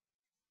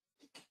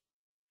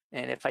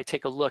 And if I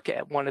take a look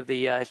at one of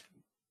the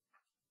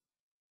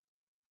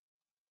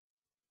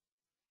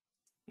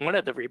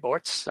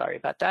reports, sorry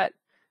about that,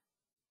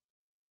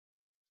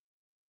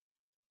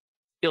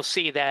 you'll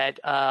see that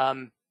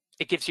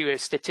it gives you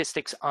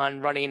statistics on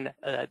running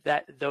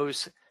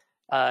those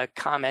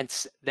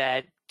comments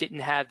that didn't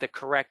have the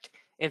correct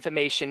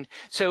information.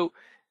 So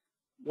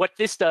what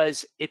this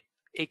does, it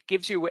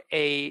gives you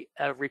a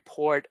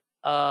report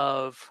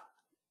of,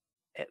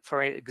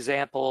 for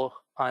example,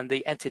 on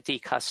the entity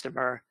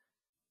customer,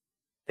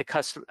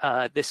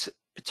 this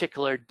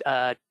particular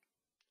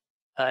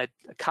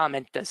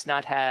comment does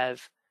not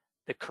have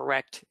the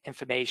correct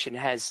information,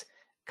 has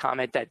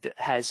comment that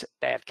has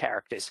bad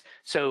characters.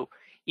 So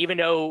even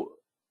though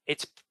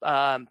it's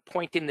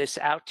pointing this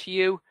out to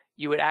you,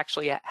 you would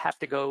actually have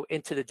to go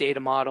into the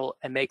data model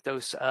and make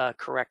those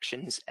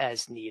corrections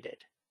as needed.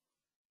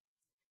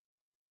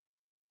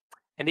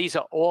 And these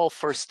are all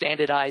for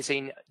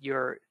standardizing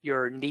your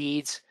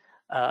needs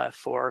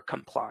for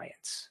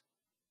compliance.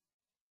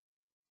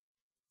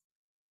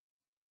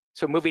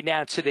 So moving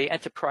down to the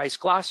enterprise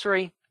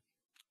glossary,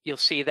 you'll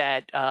see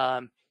that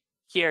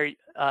here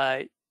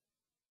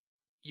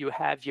you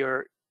have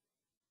your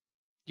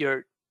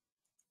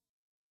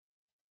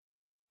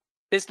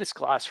business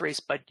glossaries,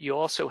 but you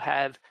also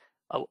have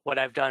what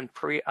I've done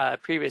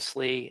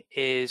previously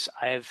is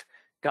I've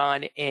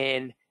gone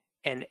in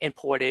and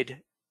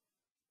imported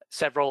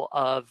several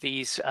of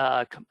these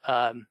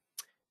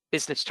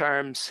business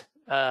terms,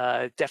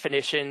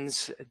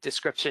 definitions,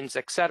 descriptions,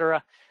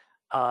 etc.,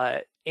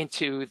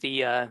 into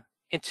the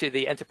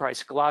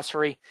enterprise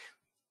glossary.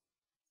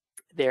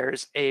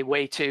 There's a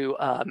way to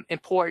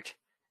import,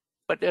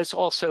 but there's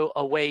also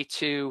a way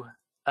to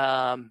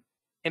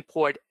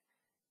import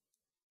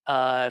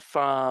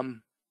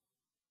from,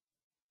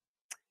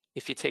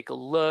 if you take a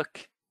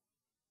look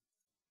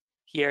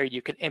here,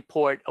 you can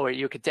import or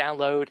you could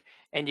download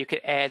and you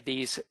could add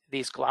these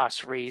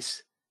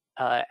glossaries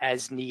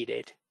as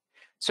needed.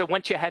 So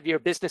once you have your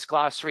business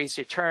glossaries,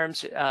 your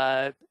terms,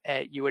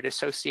 you would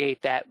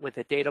associate that with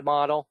a data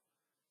model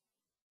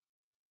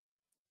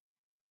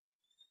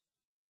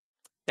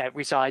that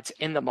resides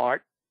in the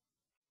Mart.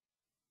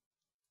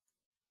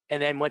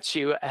 And then once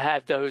you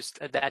have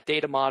that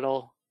data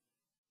model,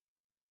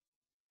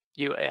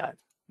 you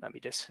let me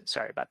just,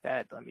 sorry about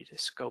that. Let me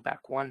just go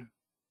back one.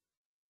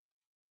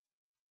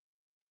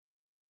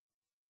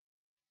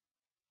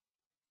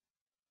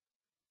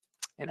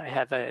 And I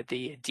have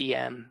the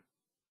DM.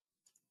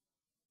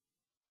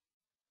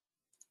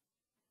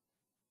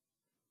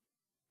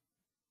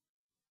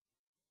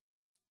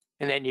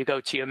 And then you go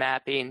to your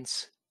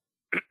mappings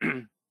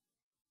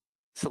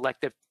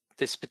select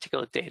this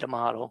particular data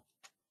model.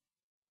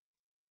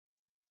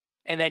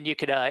 And then you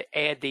could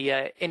add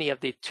the any of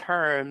the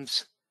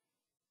terms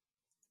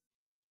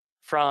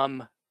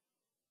from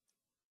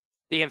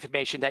the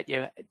information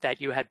that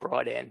you had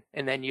brought in,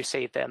 and then you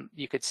save them.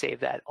 You could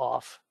save that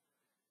off.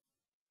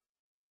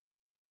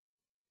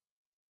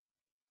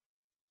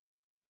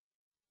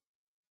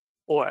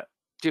 Or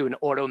do an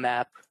auto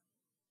map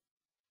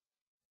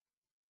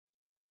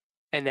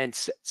and then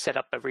set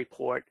up a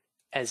report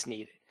as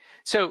needed.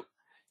 So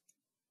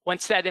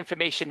once that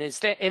information is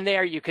in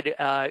there, you could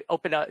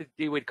open up,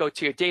 you would go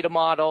to your data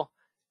model,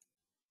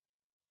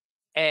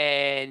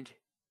 and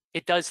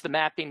it does the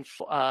mapping,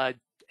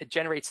 it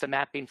generates the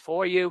mapping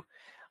for you.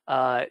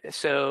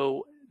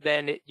 So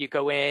then you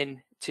go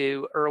in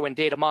to Erwin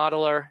Data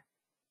Modeler.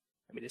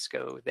 Let me just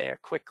go there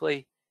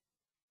quickly.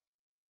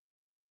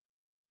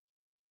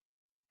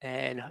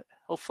 And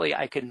hopefully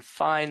I can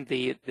find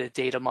the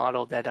data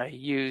model that I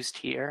used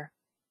here.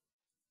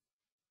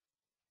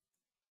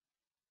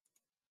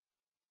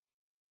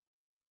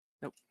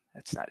 Nope,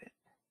 that's not it.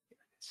 Here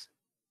it is.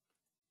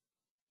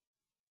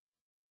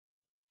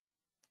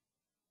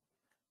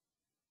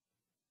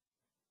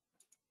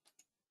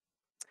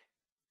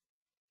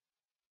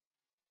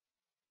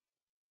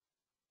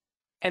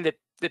 And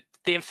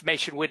the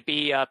information would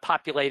be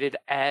populated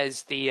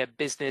as the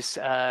business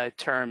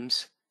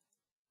terms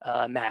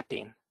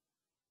mapping.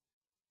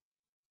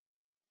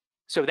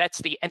 So that's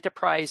the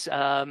enterprise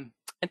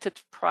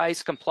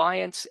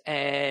compliance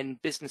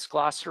and business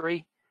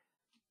glossary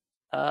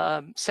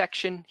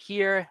section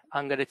here.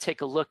 I'm going to take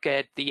a look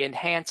at the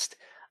enhanced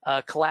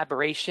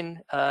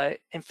collaboration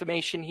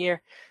information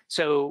here.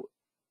 So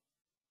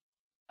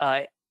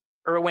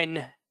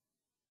Erwin,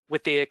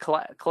 with the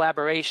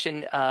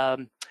collaboration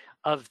of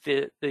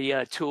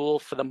the tool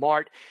for the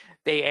MART,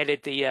 they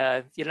added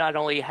the, you not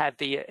only have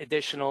the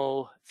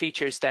additional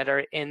features that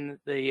are in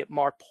the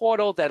MART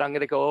portal that I'm going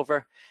to go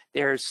over,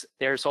 there's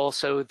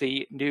also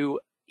the new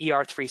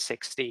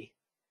ER360.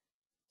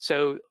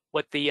 So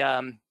what the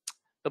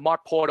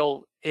MART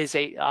portal is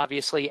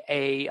obviously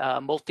a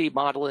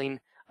multi-modeling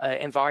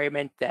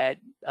environment that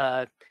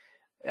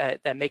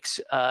makes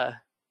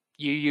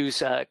you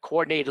use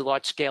coordinated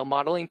large-scale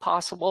modeling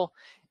possible.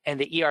 And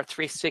the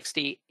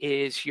ER360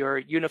 is your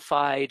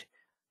unified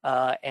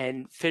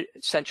and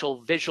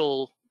central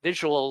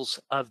visuals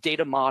of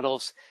data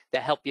models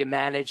that help you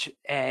manage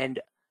and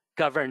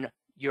govern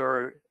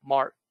your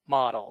MART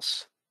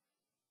models.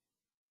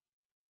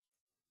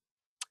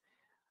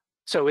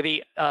 So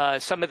the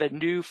some of the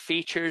new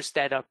features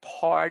that are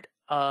part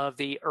of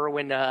the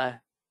Erwin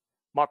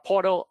MART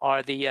portal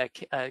are the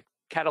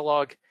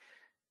catalog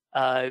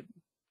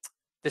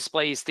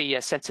displays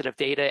the sensitive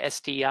data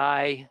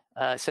SDI,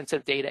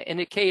 sensitive data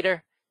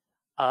indicator.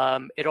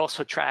 It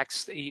also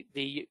tracks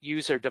the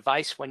user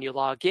device when you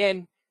log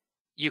in.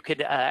 You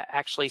could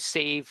actually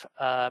save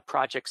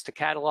projects to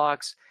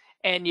catalogs,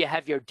 and you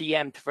have your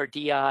DM for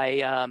DI,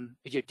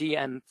 your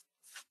DM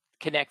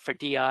Connect for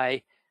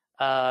DI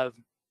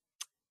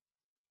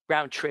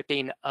round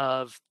tripping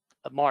of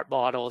MART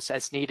models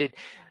as needed.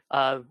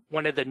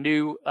 One of the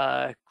new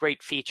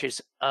great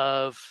features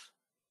of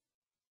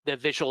the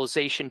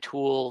visualization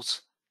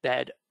tools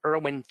that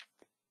Erwin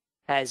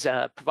has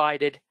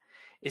provided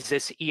is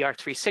this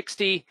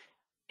ER360.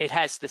 It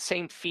has the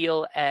same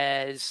feel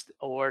as,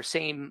 or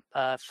same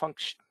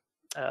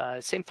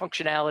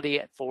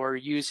functionality for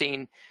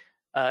using,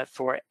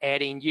 for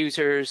adding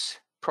users,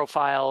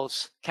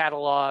 profiles,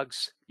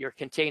 catalogs, your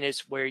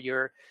containers where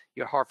your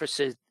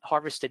harvested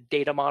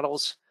data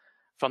models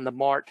from the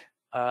MART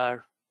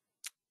are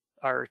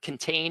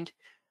contained.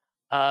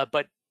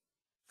 But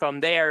from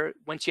there,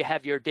 once you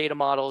have your data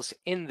models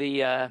in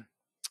the,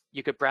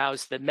 you could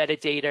browse the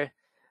metadata,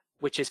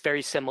 which is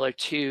very similar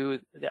to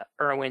the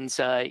Erwin's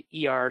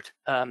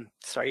Erwin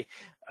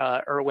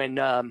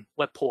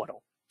web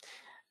portal.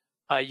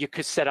 You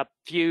could set up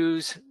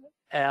views.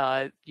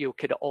 You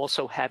could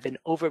also have an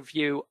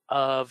overview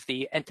of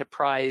the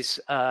enterprise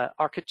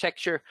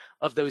architecture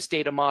of those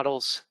data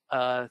models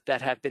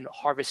that have been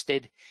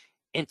harvested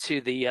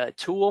into the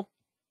tool.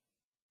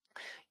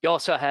 You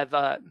also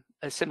have,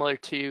 similar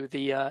to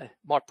the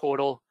MART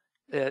portal,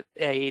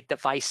 a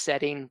device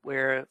setting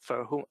where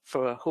for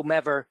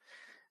whomever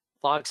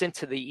logs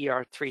into the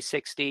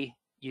ER360,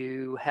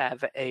 you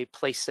have a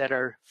place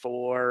setter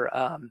for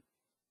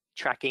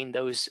tracking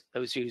those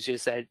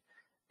users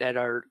that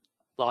are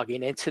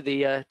logging into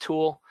the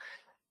tool,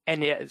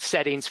 and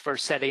settings for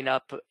setting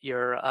up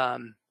your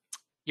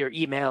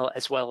email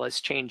as well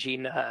as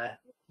changing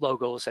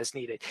logos as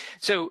needed.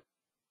 So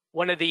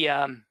one of the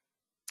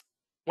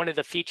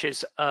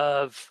features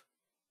of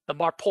the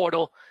MART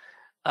portal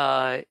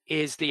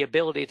is the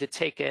ability to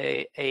take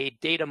a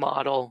data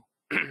model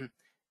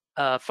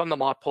from the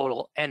MART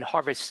portal and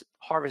harvest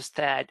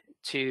that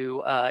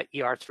to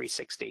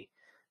ER360.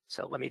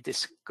 So let me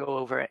just go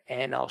over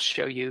and I'll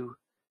show you.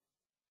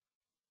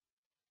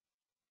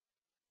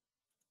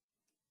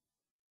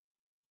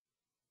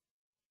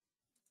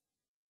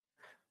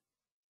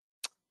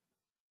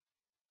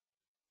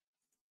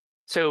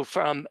 So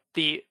from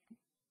the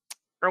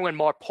Erwin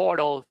Mar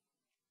portal,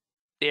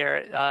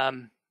 there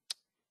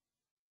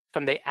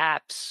from the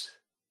apps,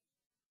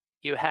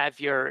 you have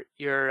your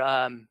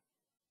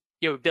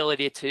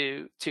ability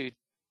to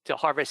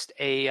harvest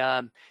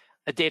a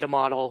data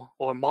model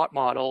or MART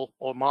model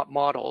or MART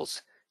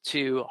models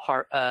to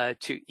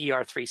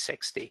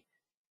ER360.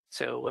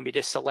 So let me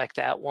just select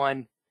that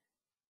one,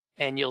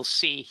 and you'll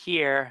see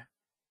here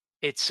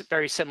it's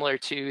very similar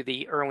to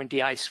the Erwin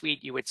DI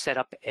suite. You would set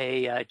up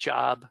a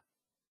job,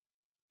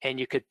 and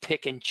you could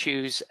pick and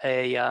choose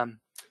a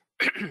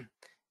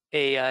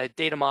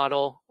data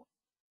model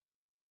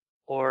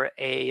or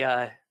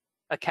a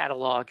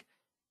catalog.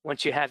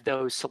 Once you have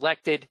those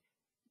selected,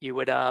 you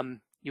would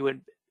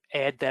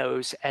add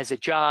those as a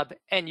job,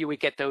 and you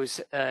would get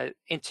those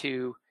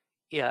into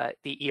the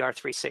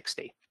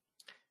ER360.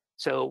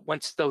 So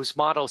once those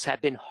models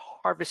have been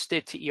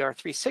harvested to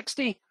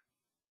ER360,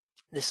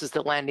 this is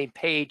the landing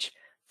page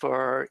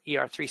for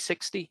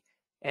ER360,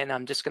 and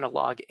I'm just going to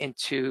log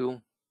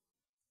into,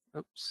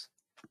 oops.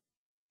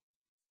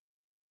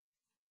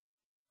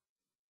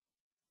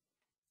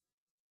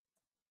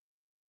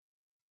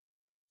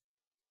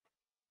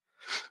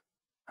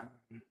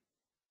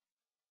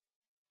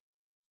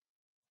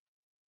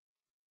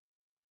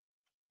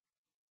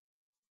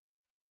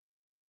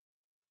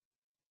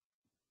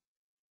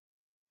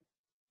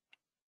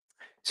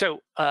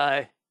 So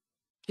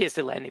here's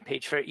the landing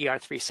page for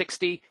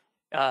ER360.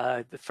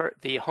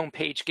 The home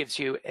page gives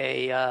you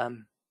a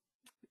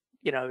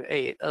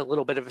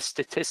little bit of a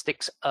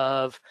statistics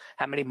of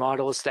how many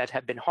models that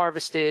have been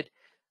harvested,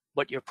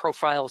 what your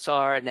profiles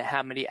are, and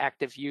how many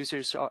active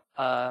users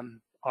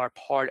are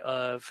part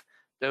of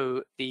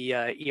the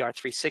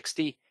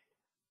ER360.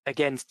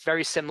 Again, it's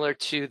very similar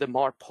to the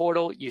MAR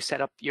portal. You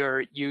set up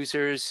your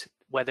users,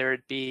 whether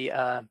it be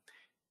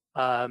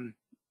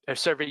a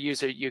server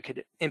user, you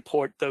could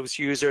import those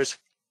users,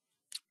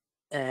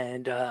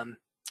 and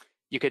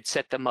you could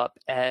set them up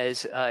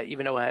as,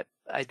 even though I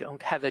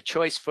don't have a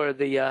choice for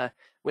the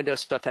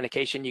Windows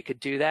authentication, you could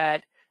do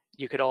that.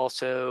 You could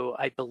also,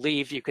 I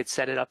believe you could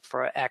set it up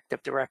for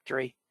Active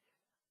Directory.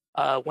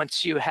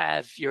 Once you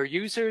have your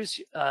users,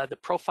 the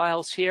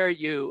profiles here,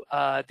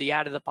 the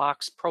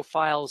out-of-the-box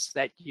profiles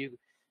that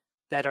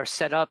are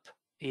set up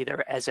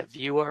either as a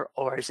viewer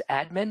or as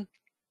admin.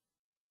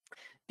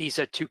 These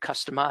are two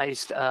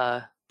customized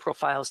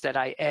profiles that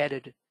I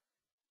added.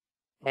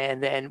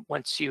 And then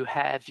once you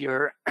have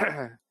your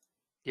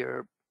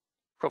your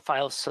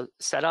profiles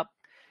set up,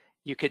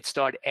 you could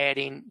start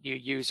adding your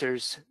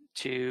users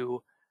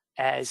to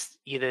as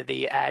either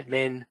the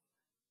admin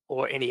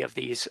or any of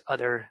these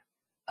other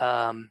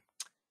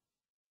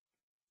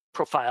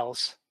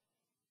profiles.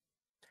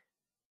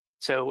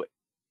 So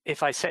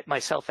if I set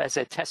myself as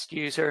a test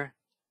user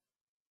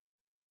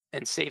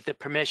and save the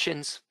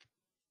permissions,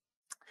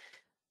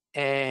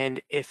 and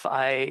if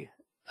I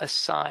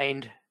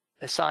assign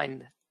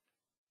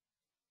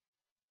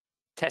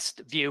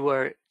test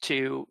viewer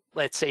to,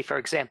 let's say, for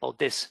example,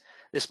 this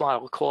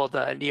model called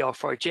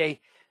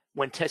Neo4j,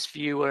 when test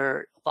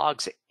viewer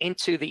logs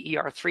into the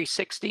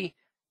ER360,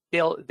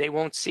 they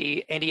won't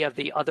see any of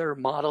the other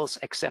models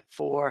except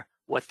for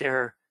what's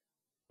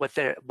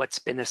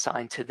been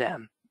assigned to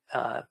them.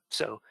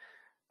 So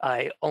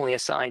I only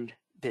assigned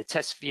the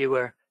test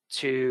viewer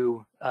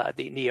to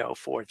the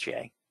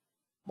Neo4j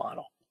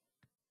model.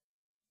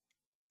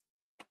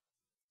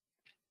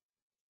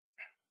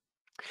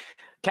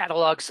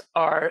 Catalogs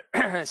are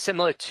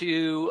similar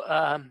to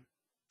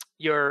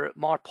your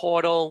MAR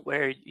portal,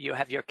 where you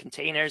have your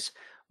containers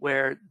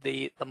where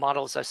the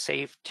models are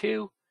saved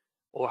to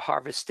or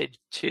harvested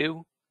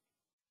to.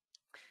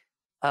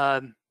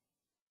 A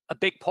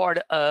big part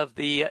of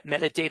the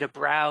metadata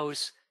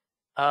browse,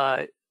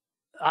 I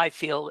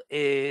feel,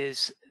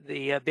 is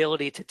the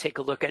ability to take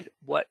a look at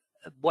what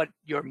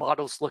your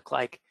models look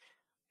like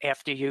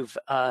after you've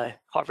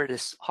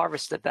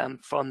harvested them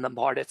from the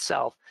MART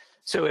itself.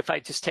 So if I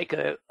just take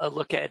a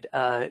look at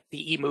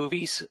the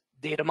eMovies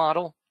data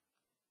model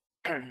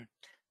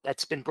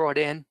that's been brought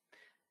in,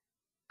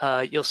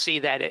 you'll see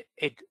that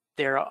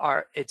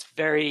it's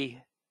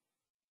very,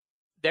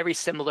 very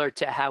similar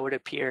to how it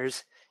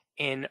appears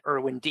in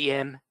Erwin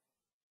DM.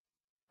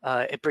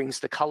 It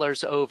brings the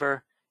colors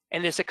over,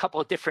 and there's a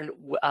couple of different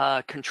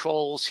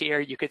controls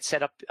here. You could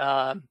set up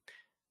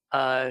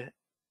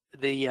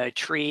the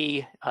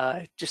tree,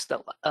 just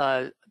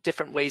the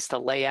different ways to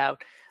lay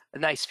out. A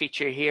nice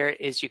feature here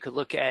is you could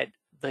look at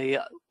the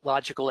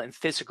logical and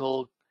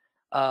physical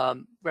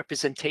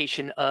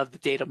representation of the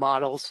data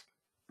models.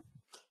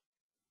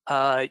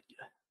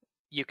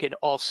 You can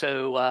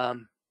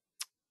also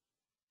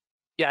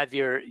have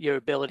your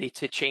ability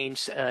to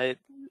change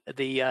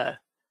the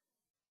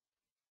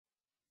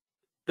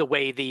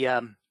way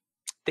the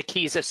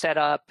keys are set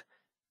up,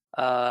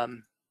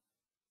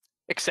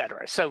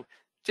 etc. So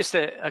just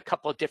a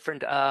couple of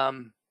different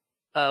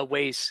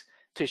ways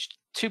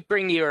to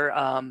bring your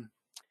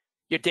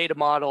data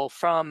model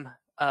from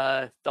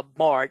the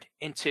MART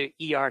into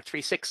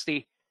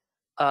ER360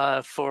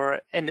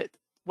 and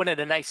one of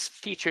the nice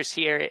features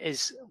here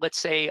is, let's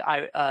say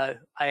I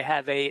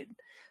have a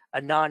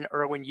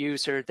non-Erwin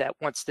user that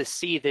wants to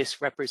see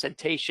this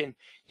representation.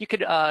 You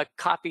could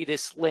copy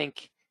this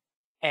link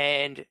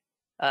and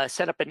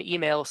set up an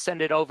email,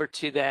 send it over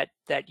to that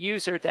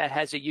user that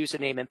has a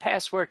username and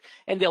password,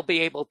 and they'll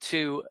be able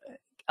to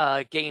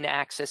gain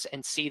access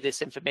and see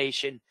this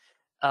information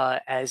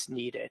as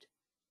needed.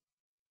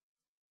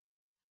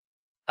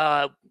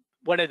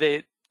 One of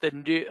the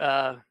new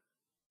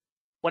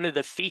one of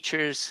the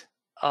features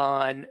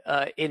on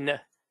in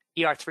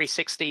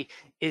ER360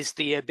 is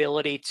the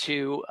ability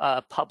to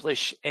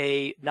publish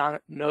a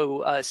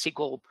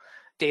NoSQL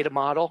data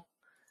model.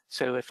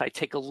 So if I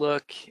take a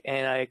look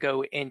and I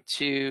go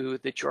into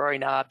the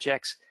drawing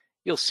objects,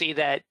 you'll see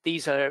that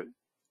these are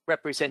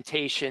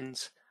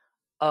representations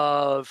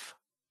of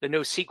the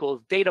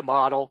NoSQL data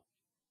model,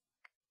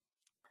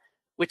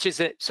 which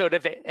is sort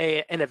of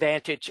an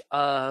advantage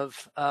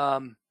of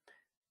the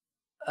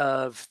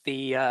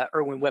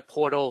Erwin web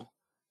portal,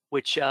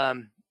 which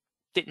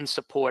didn't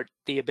support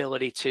the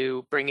ability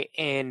to bring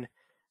in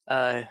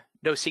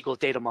NoSQL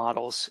data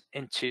models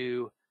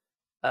into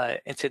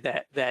that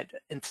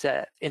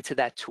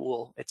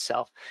tool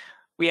itself.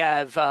 We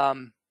have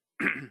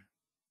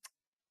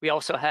we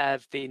also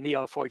have the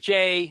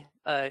Neo4j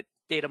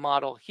data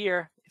model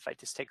here. If I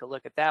just take a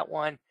look at that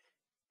one,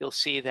 you'll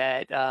see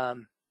that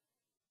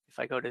if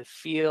I go to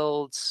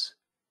fields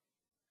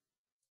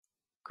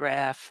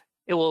graph,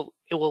 it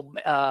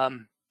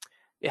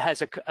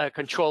has a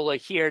controller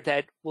here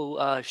that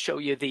will show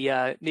you the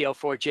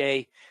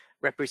Neo4j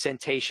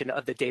representation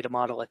of the data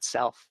model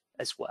itself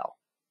as well.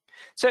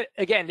 So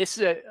again, this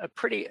is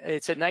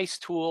it's a nice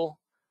tool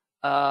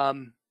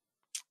to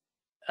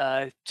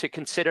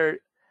consider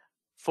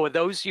for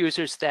those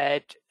users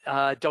that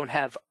don't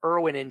have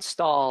Erwin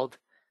installed.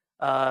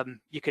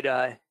 You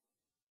could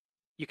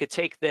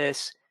take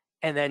this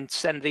and then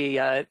send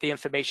the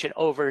information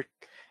over,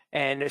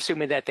 and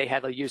assuming that they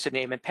have a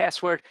username and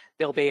password,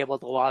 they'll be able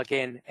to log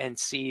in and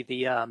see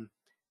the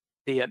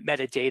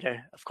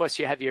metadata. Of course,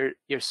 you have your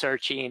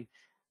searching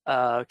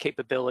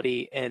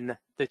capability in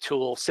the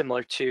tool,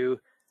 similar to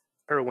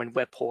Erwin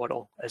web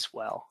portal as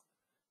well.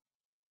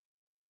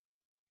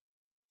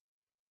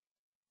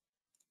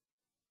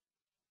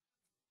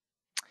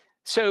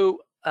 So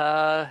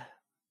let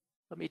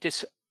me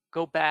just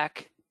go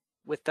back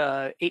with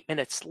 8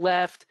 minutes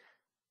left.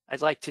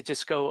 I'd like to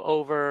just go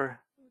over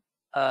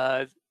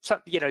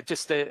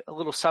just a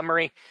little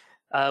summary.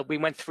 We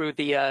went through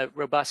the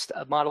robust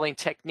modeling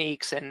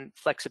techniques and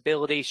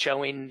flexibility,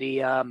 showing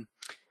the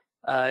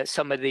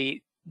some of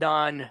the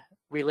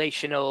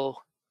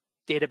non-relational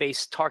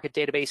database target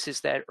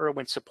databases that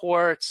Erwin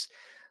supports,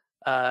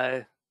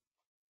 NoSQL,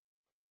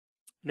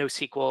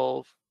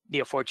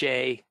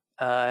 Neo4j,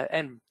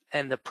 and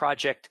the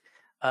project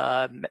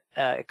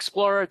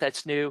Explorer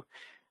that's new.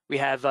 We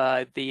have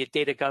the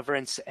data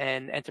governance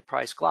and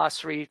enterprise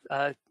glossary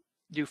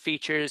new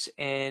features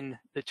in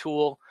the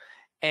tool,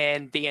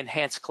 and the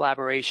enhanced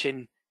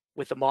collaboration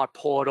with the MART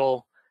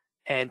portal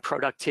and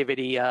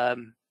productivity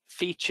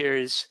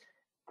features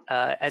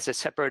as a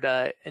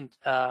separate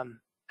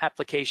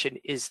application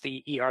is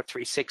the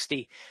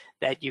ER360,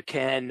 that you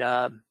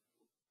can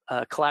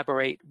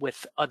collaborate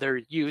with other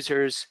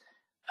users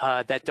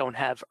that don't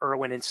have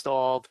Erwin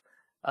installed.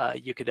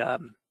 You could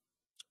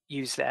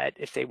use that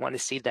if they want to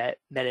see that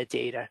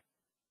metadata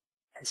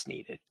as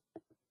needed.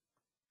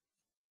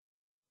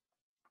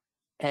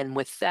 And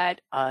with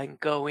that, I'm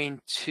going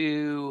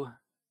to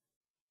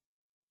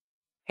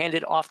hand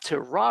it off to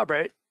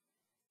Robert.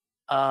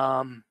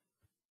 Thanks,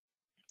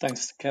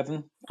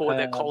 Kevin. For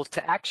the call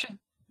to action.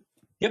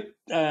 Yep,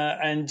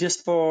 and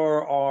just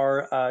for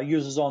our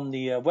users on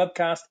the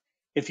webcast,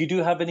 if you do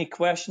have any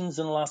questions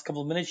in the last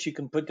couple of minutes, you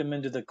can put them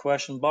into the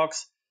question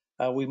box.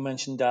 We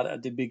mentioned that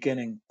at the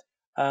beginning.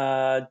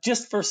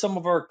 Just for some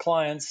of our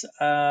clients,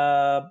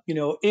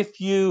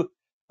 if you,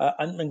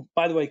 and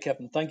by the way,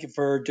 Kevin, thank you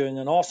for doing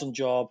an awesome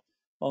job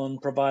on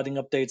providing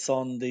updates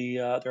on the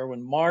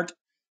Erwin Mart,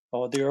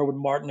 or the Erwin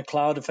Mart in the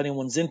cloud. If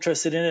anyone's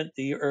interested in it,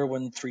 the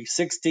Erwin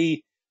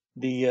 360,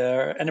 the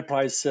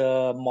enterprise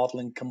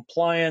modeling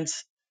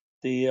compliance,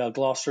 the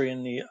glossary,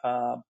 and the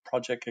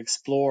project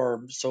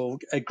Explorer. So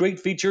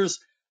great features.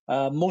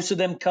 Most of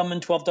them come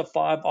in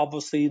 12.5.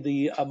 Obviously,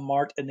 the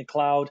Mart in the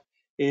cloud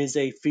is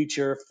a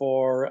feature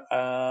for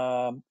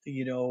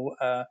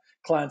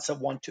clients that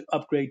want to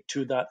upgrade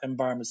to that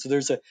environment. So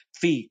there's a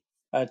fee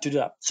to do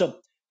that. So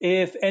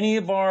if any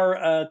of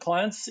our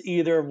clients,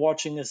 either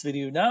watching this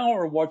video now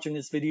or watching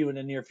this video in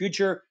the near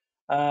future,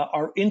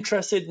 are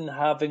interested in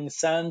having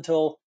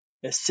Sandhill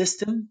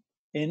assist them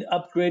in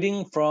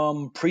upgrading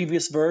from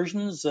previous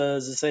versions,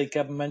 as I say,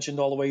 Kevin mentioned,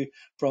 all the way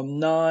from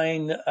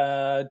 9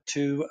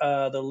 to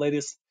the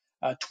latest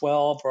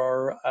 12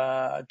 or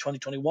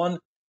 2021.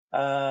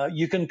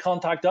 You can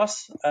contact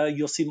us.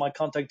 You'll see my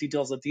contact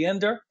details at the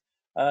end there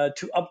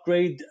to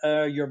upgrade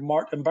your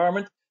Mart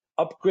environment.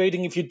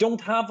 Upgrading, if you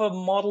don't have a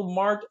model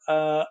Mart,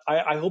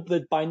 I hope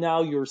that by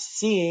now you're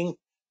seeing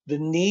the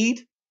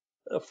need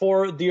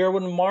for the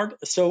Erwin Mart.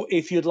 So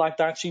if you'd like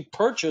to actually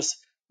purchase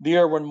the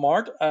Erwin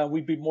Mart,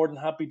 we'd be more than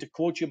happy to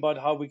quote you about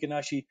how we can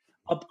actually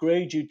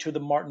upgrade you to the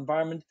Mart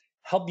environment,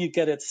 help you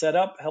get it set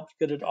up, help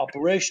you get it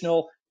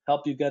operational,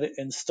 help you get it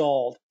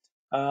installed.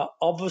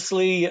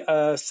 Obviously,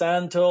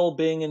 Santel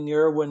being in the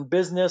Erwin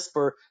business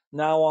for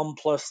now on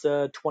plus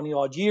 20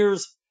 odd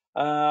years,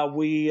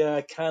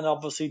 we can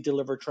obviously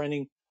deliver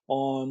training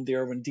on the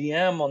Erwin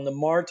DM, on the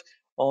Mart,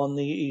 on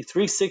the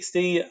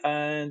E360,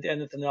 and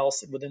anything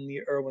else within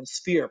the Erwin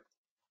sphere.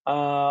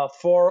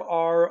 For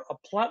our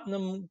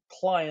platinum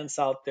clients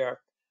out there,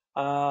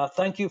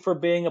 thank you for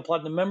being a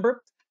platinum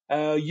member.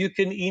 You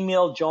can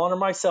email John or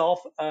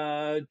myself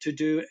to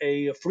do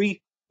a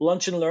free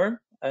lunch and learn,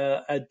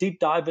 a deep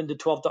dive into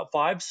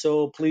 12.5.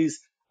 So please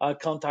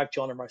contact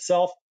John or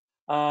myself.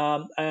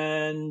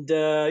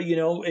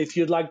 If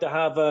you'd like to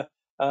have a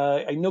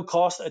no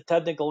cost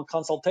technical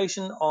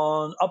consultation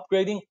on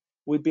upgrading,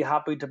 we'd be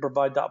happy to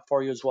provide that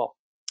for you as well.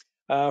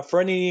 For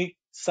any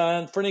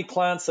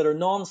clients that are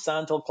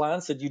non-Santel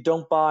clients, that you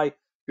don't buy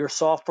your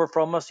software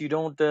from us, you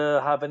don't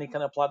have any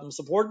kind of platinum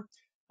support,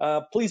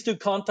 please do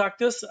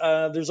contact us.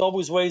 There's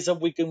always ways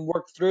that we can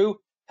work through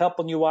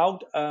helping you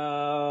out,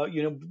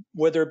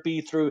 whether it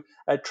be through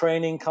a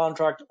training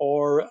contract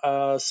or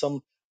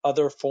some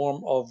other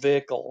form of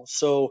vehicle.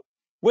 So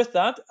with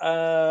that,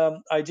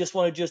 I just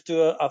want to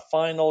do a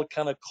final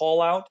kind of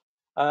call out.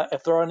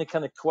 If there are any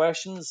kind of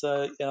questions,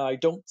 I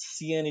don't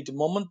see any at the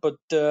moment, but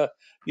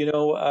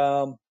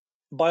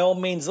by all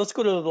means, let's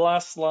go to the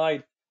last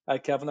slide,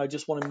 Kevin. I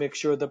just want to make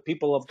sure that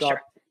people have got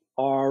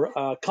Sure.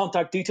 our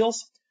contact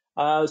details.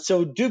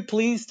 So do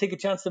please take a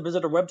chance to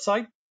visit our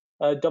website,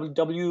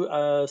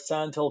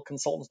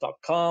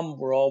 www.santelconsultants.com.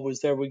 We're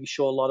always there. We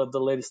show a lot of the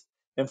latest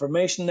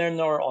information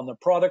there on the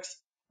products.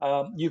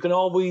 You can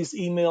always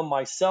email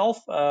myself,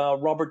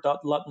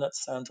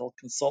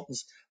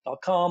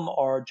 robert.lutton@santelconsultants.com,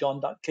 or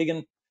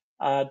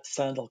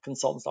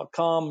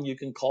john.keegan@santelconsultants.com. You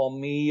can call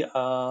me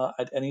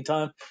at any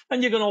time.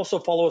 And you can also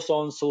follow us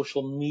on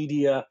social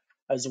media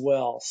as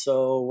well.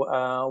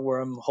 So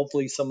where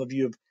hopefully some of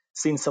you have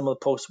seen some of the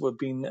posts we've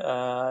been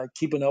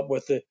keeping up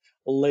with the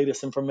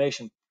latest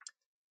information.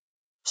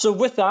 So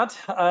with that,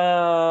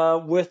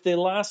 with the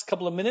last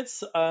couple of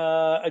minutes,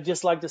 I'd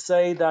just like to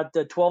say that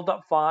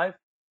 12.5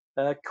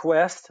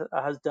 Quest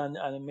has done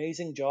an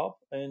amazing job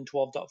in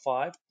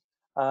 12.5.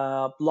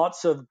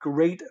 Lots of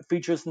great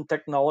features and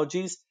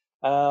technologies,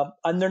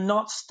 and they're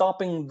not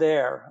stopping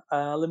there.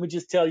 Let me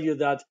just tell you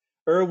that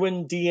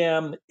Erwin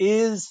DM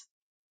is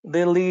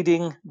the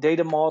leading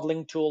data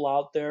modeling tool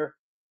out there,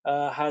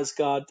 has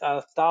got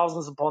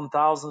thousands upon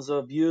thousands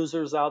of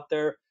users out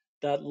there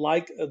that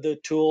like the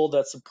tool,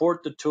 that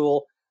support the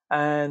tool,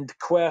 and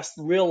Quest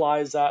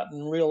realize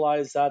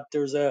that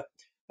there's a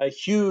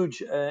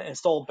huge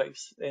install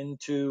base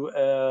into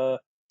the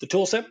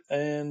toolset,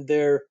 and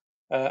they're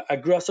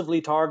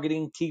aggressively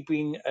targeting,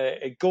 keeping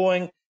it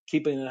going,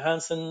 keeping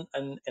enhancing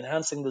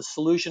the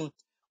solution.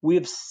 We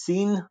have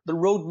seen the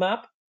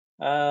roadmap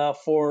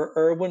for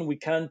Erwin. We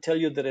can tell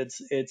you that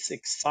it's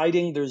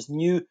exciting. There's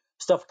new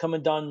stuff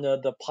coming down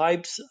the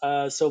pipes.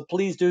 So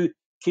please do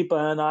keep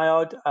an eye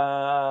out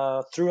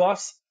through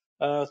us,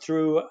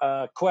 through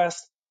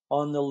Quest,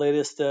 on the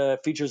latest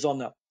features on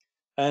that.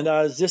 And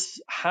as this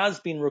has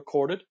been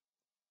recorded,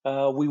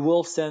 we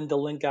will send the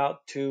link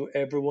out to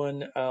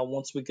everyone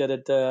once we get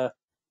it the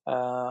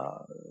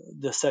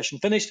session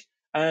finished,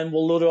 and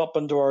we'll load it up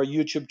into our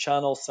YouTube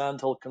channel,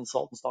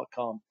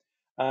 santelconsultants.com.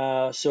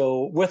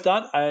 So with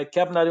that,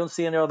 Kevin, I don't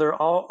see any other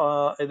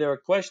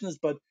questions,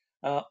 but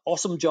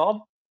awesome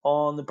job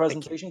on the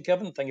presentation,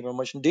 Kevin. Thank you very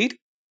much indeed.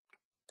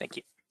 Thank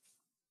you.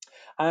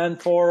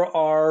 And for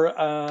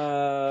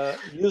our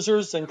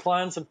users and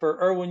clients, and for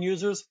Erwin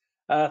users,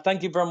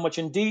 thank you very much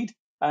indeed.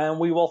 And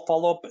we will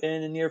follow up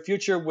in the near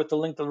future with the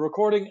link to the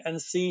recording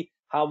and see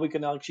how we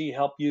can actually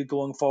help you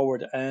going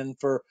forward. And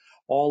for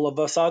all of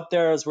us out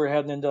there, as we're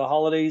heading into the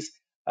holidays,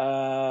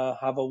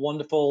 have a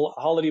wonderful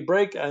holiday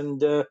break,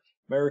 and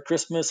Merry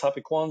Christmas,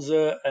 Happy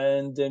Kwanzaa,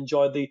 and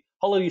enjoy the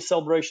holiday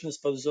celebrations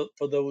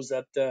for those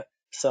that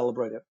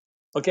celebrate it.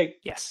 Okay.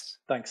 Yes.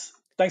 Thanks.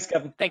 Thanks,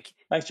 Kevin. Thanks,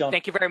 John.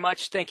 Thank you very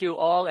much. Thank you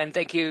all, and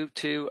thank you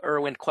to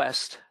Erwin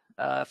Quest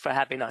for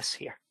having us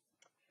here.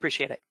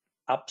 Appreciate it.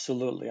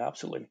 Absolutely,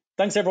 absolutely.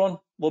 Thanks, everyone.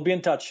 We'll be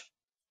in touch.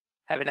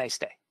 Have a nice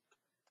day.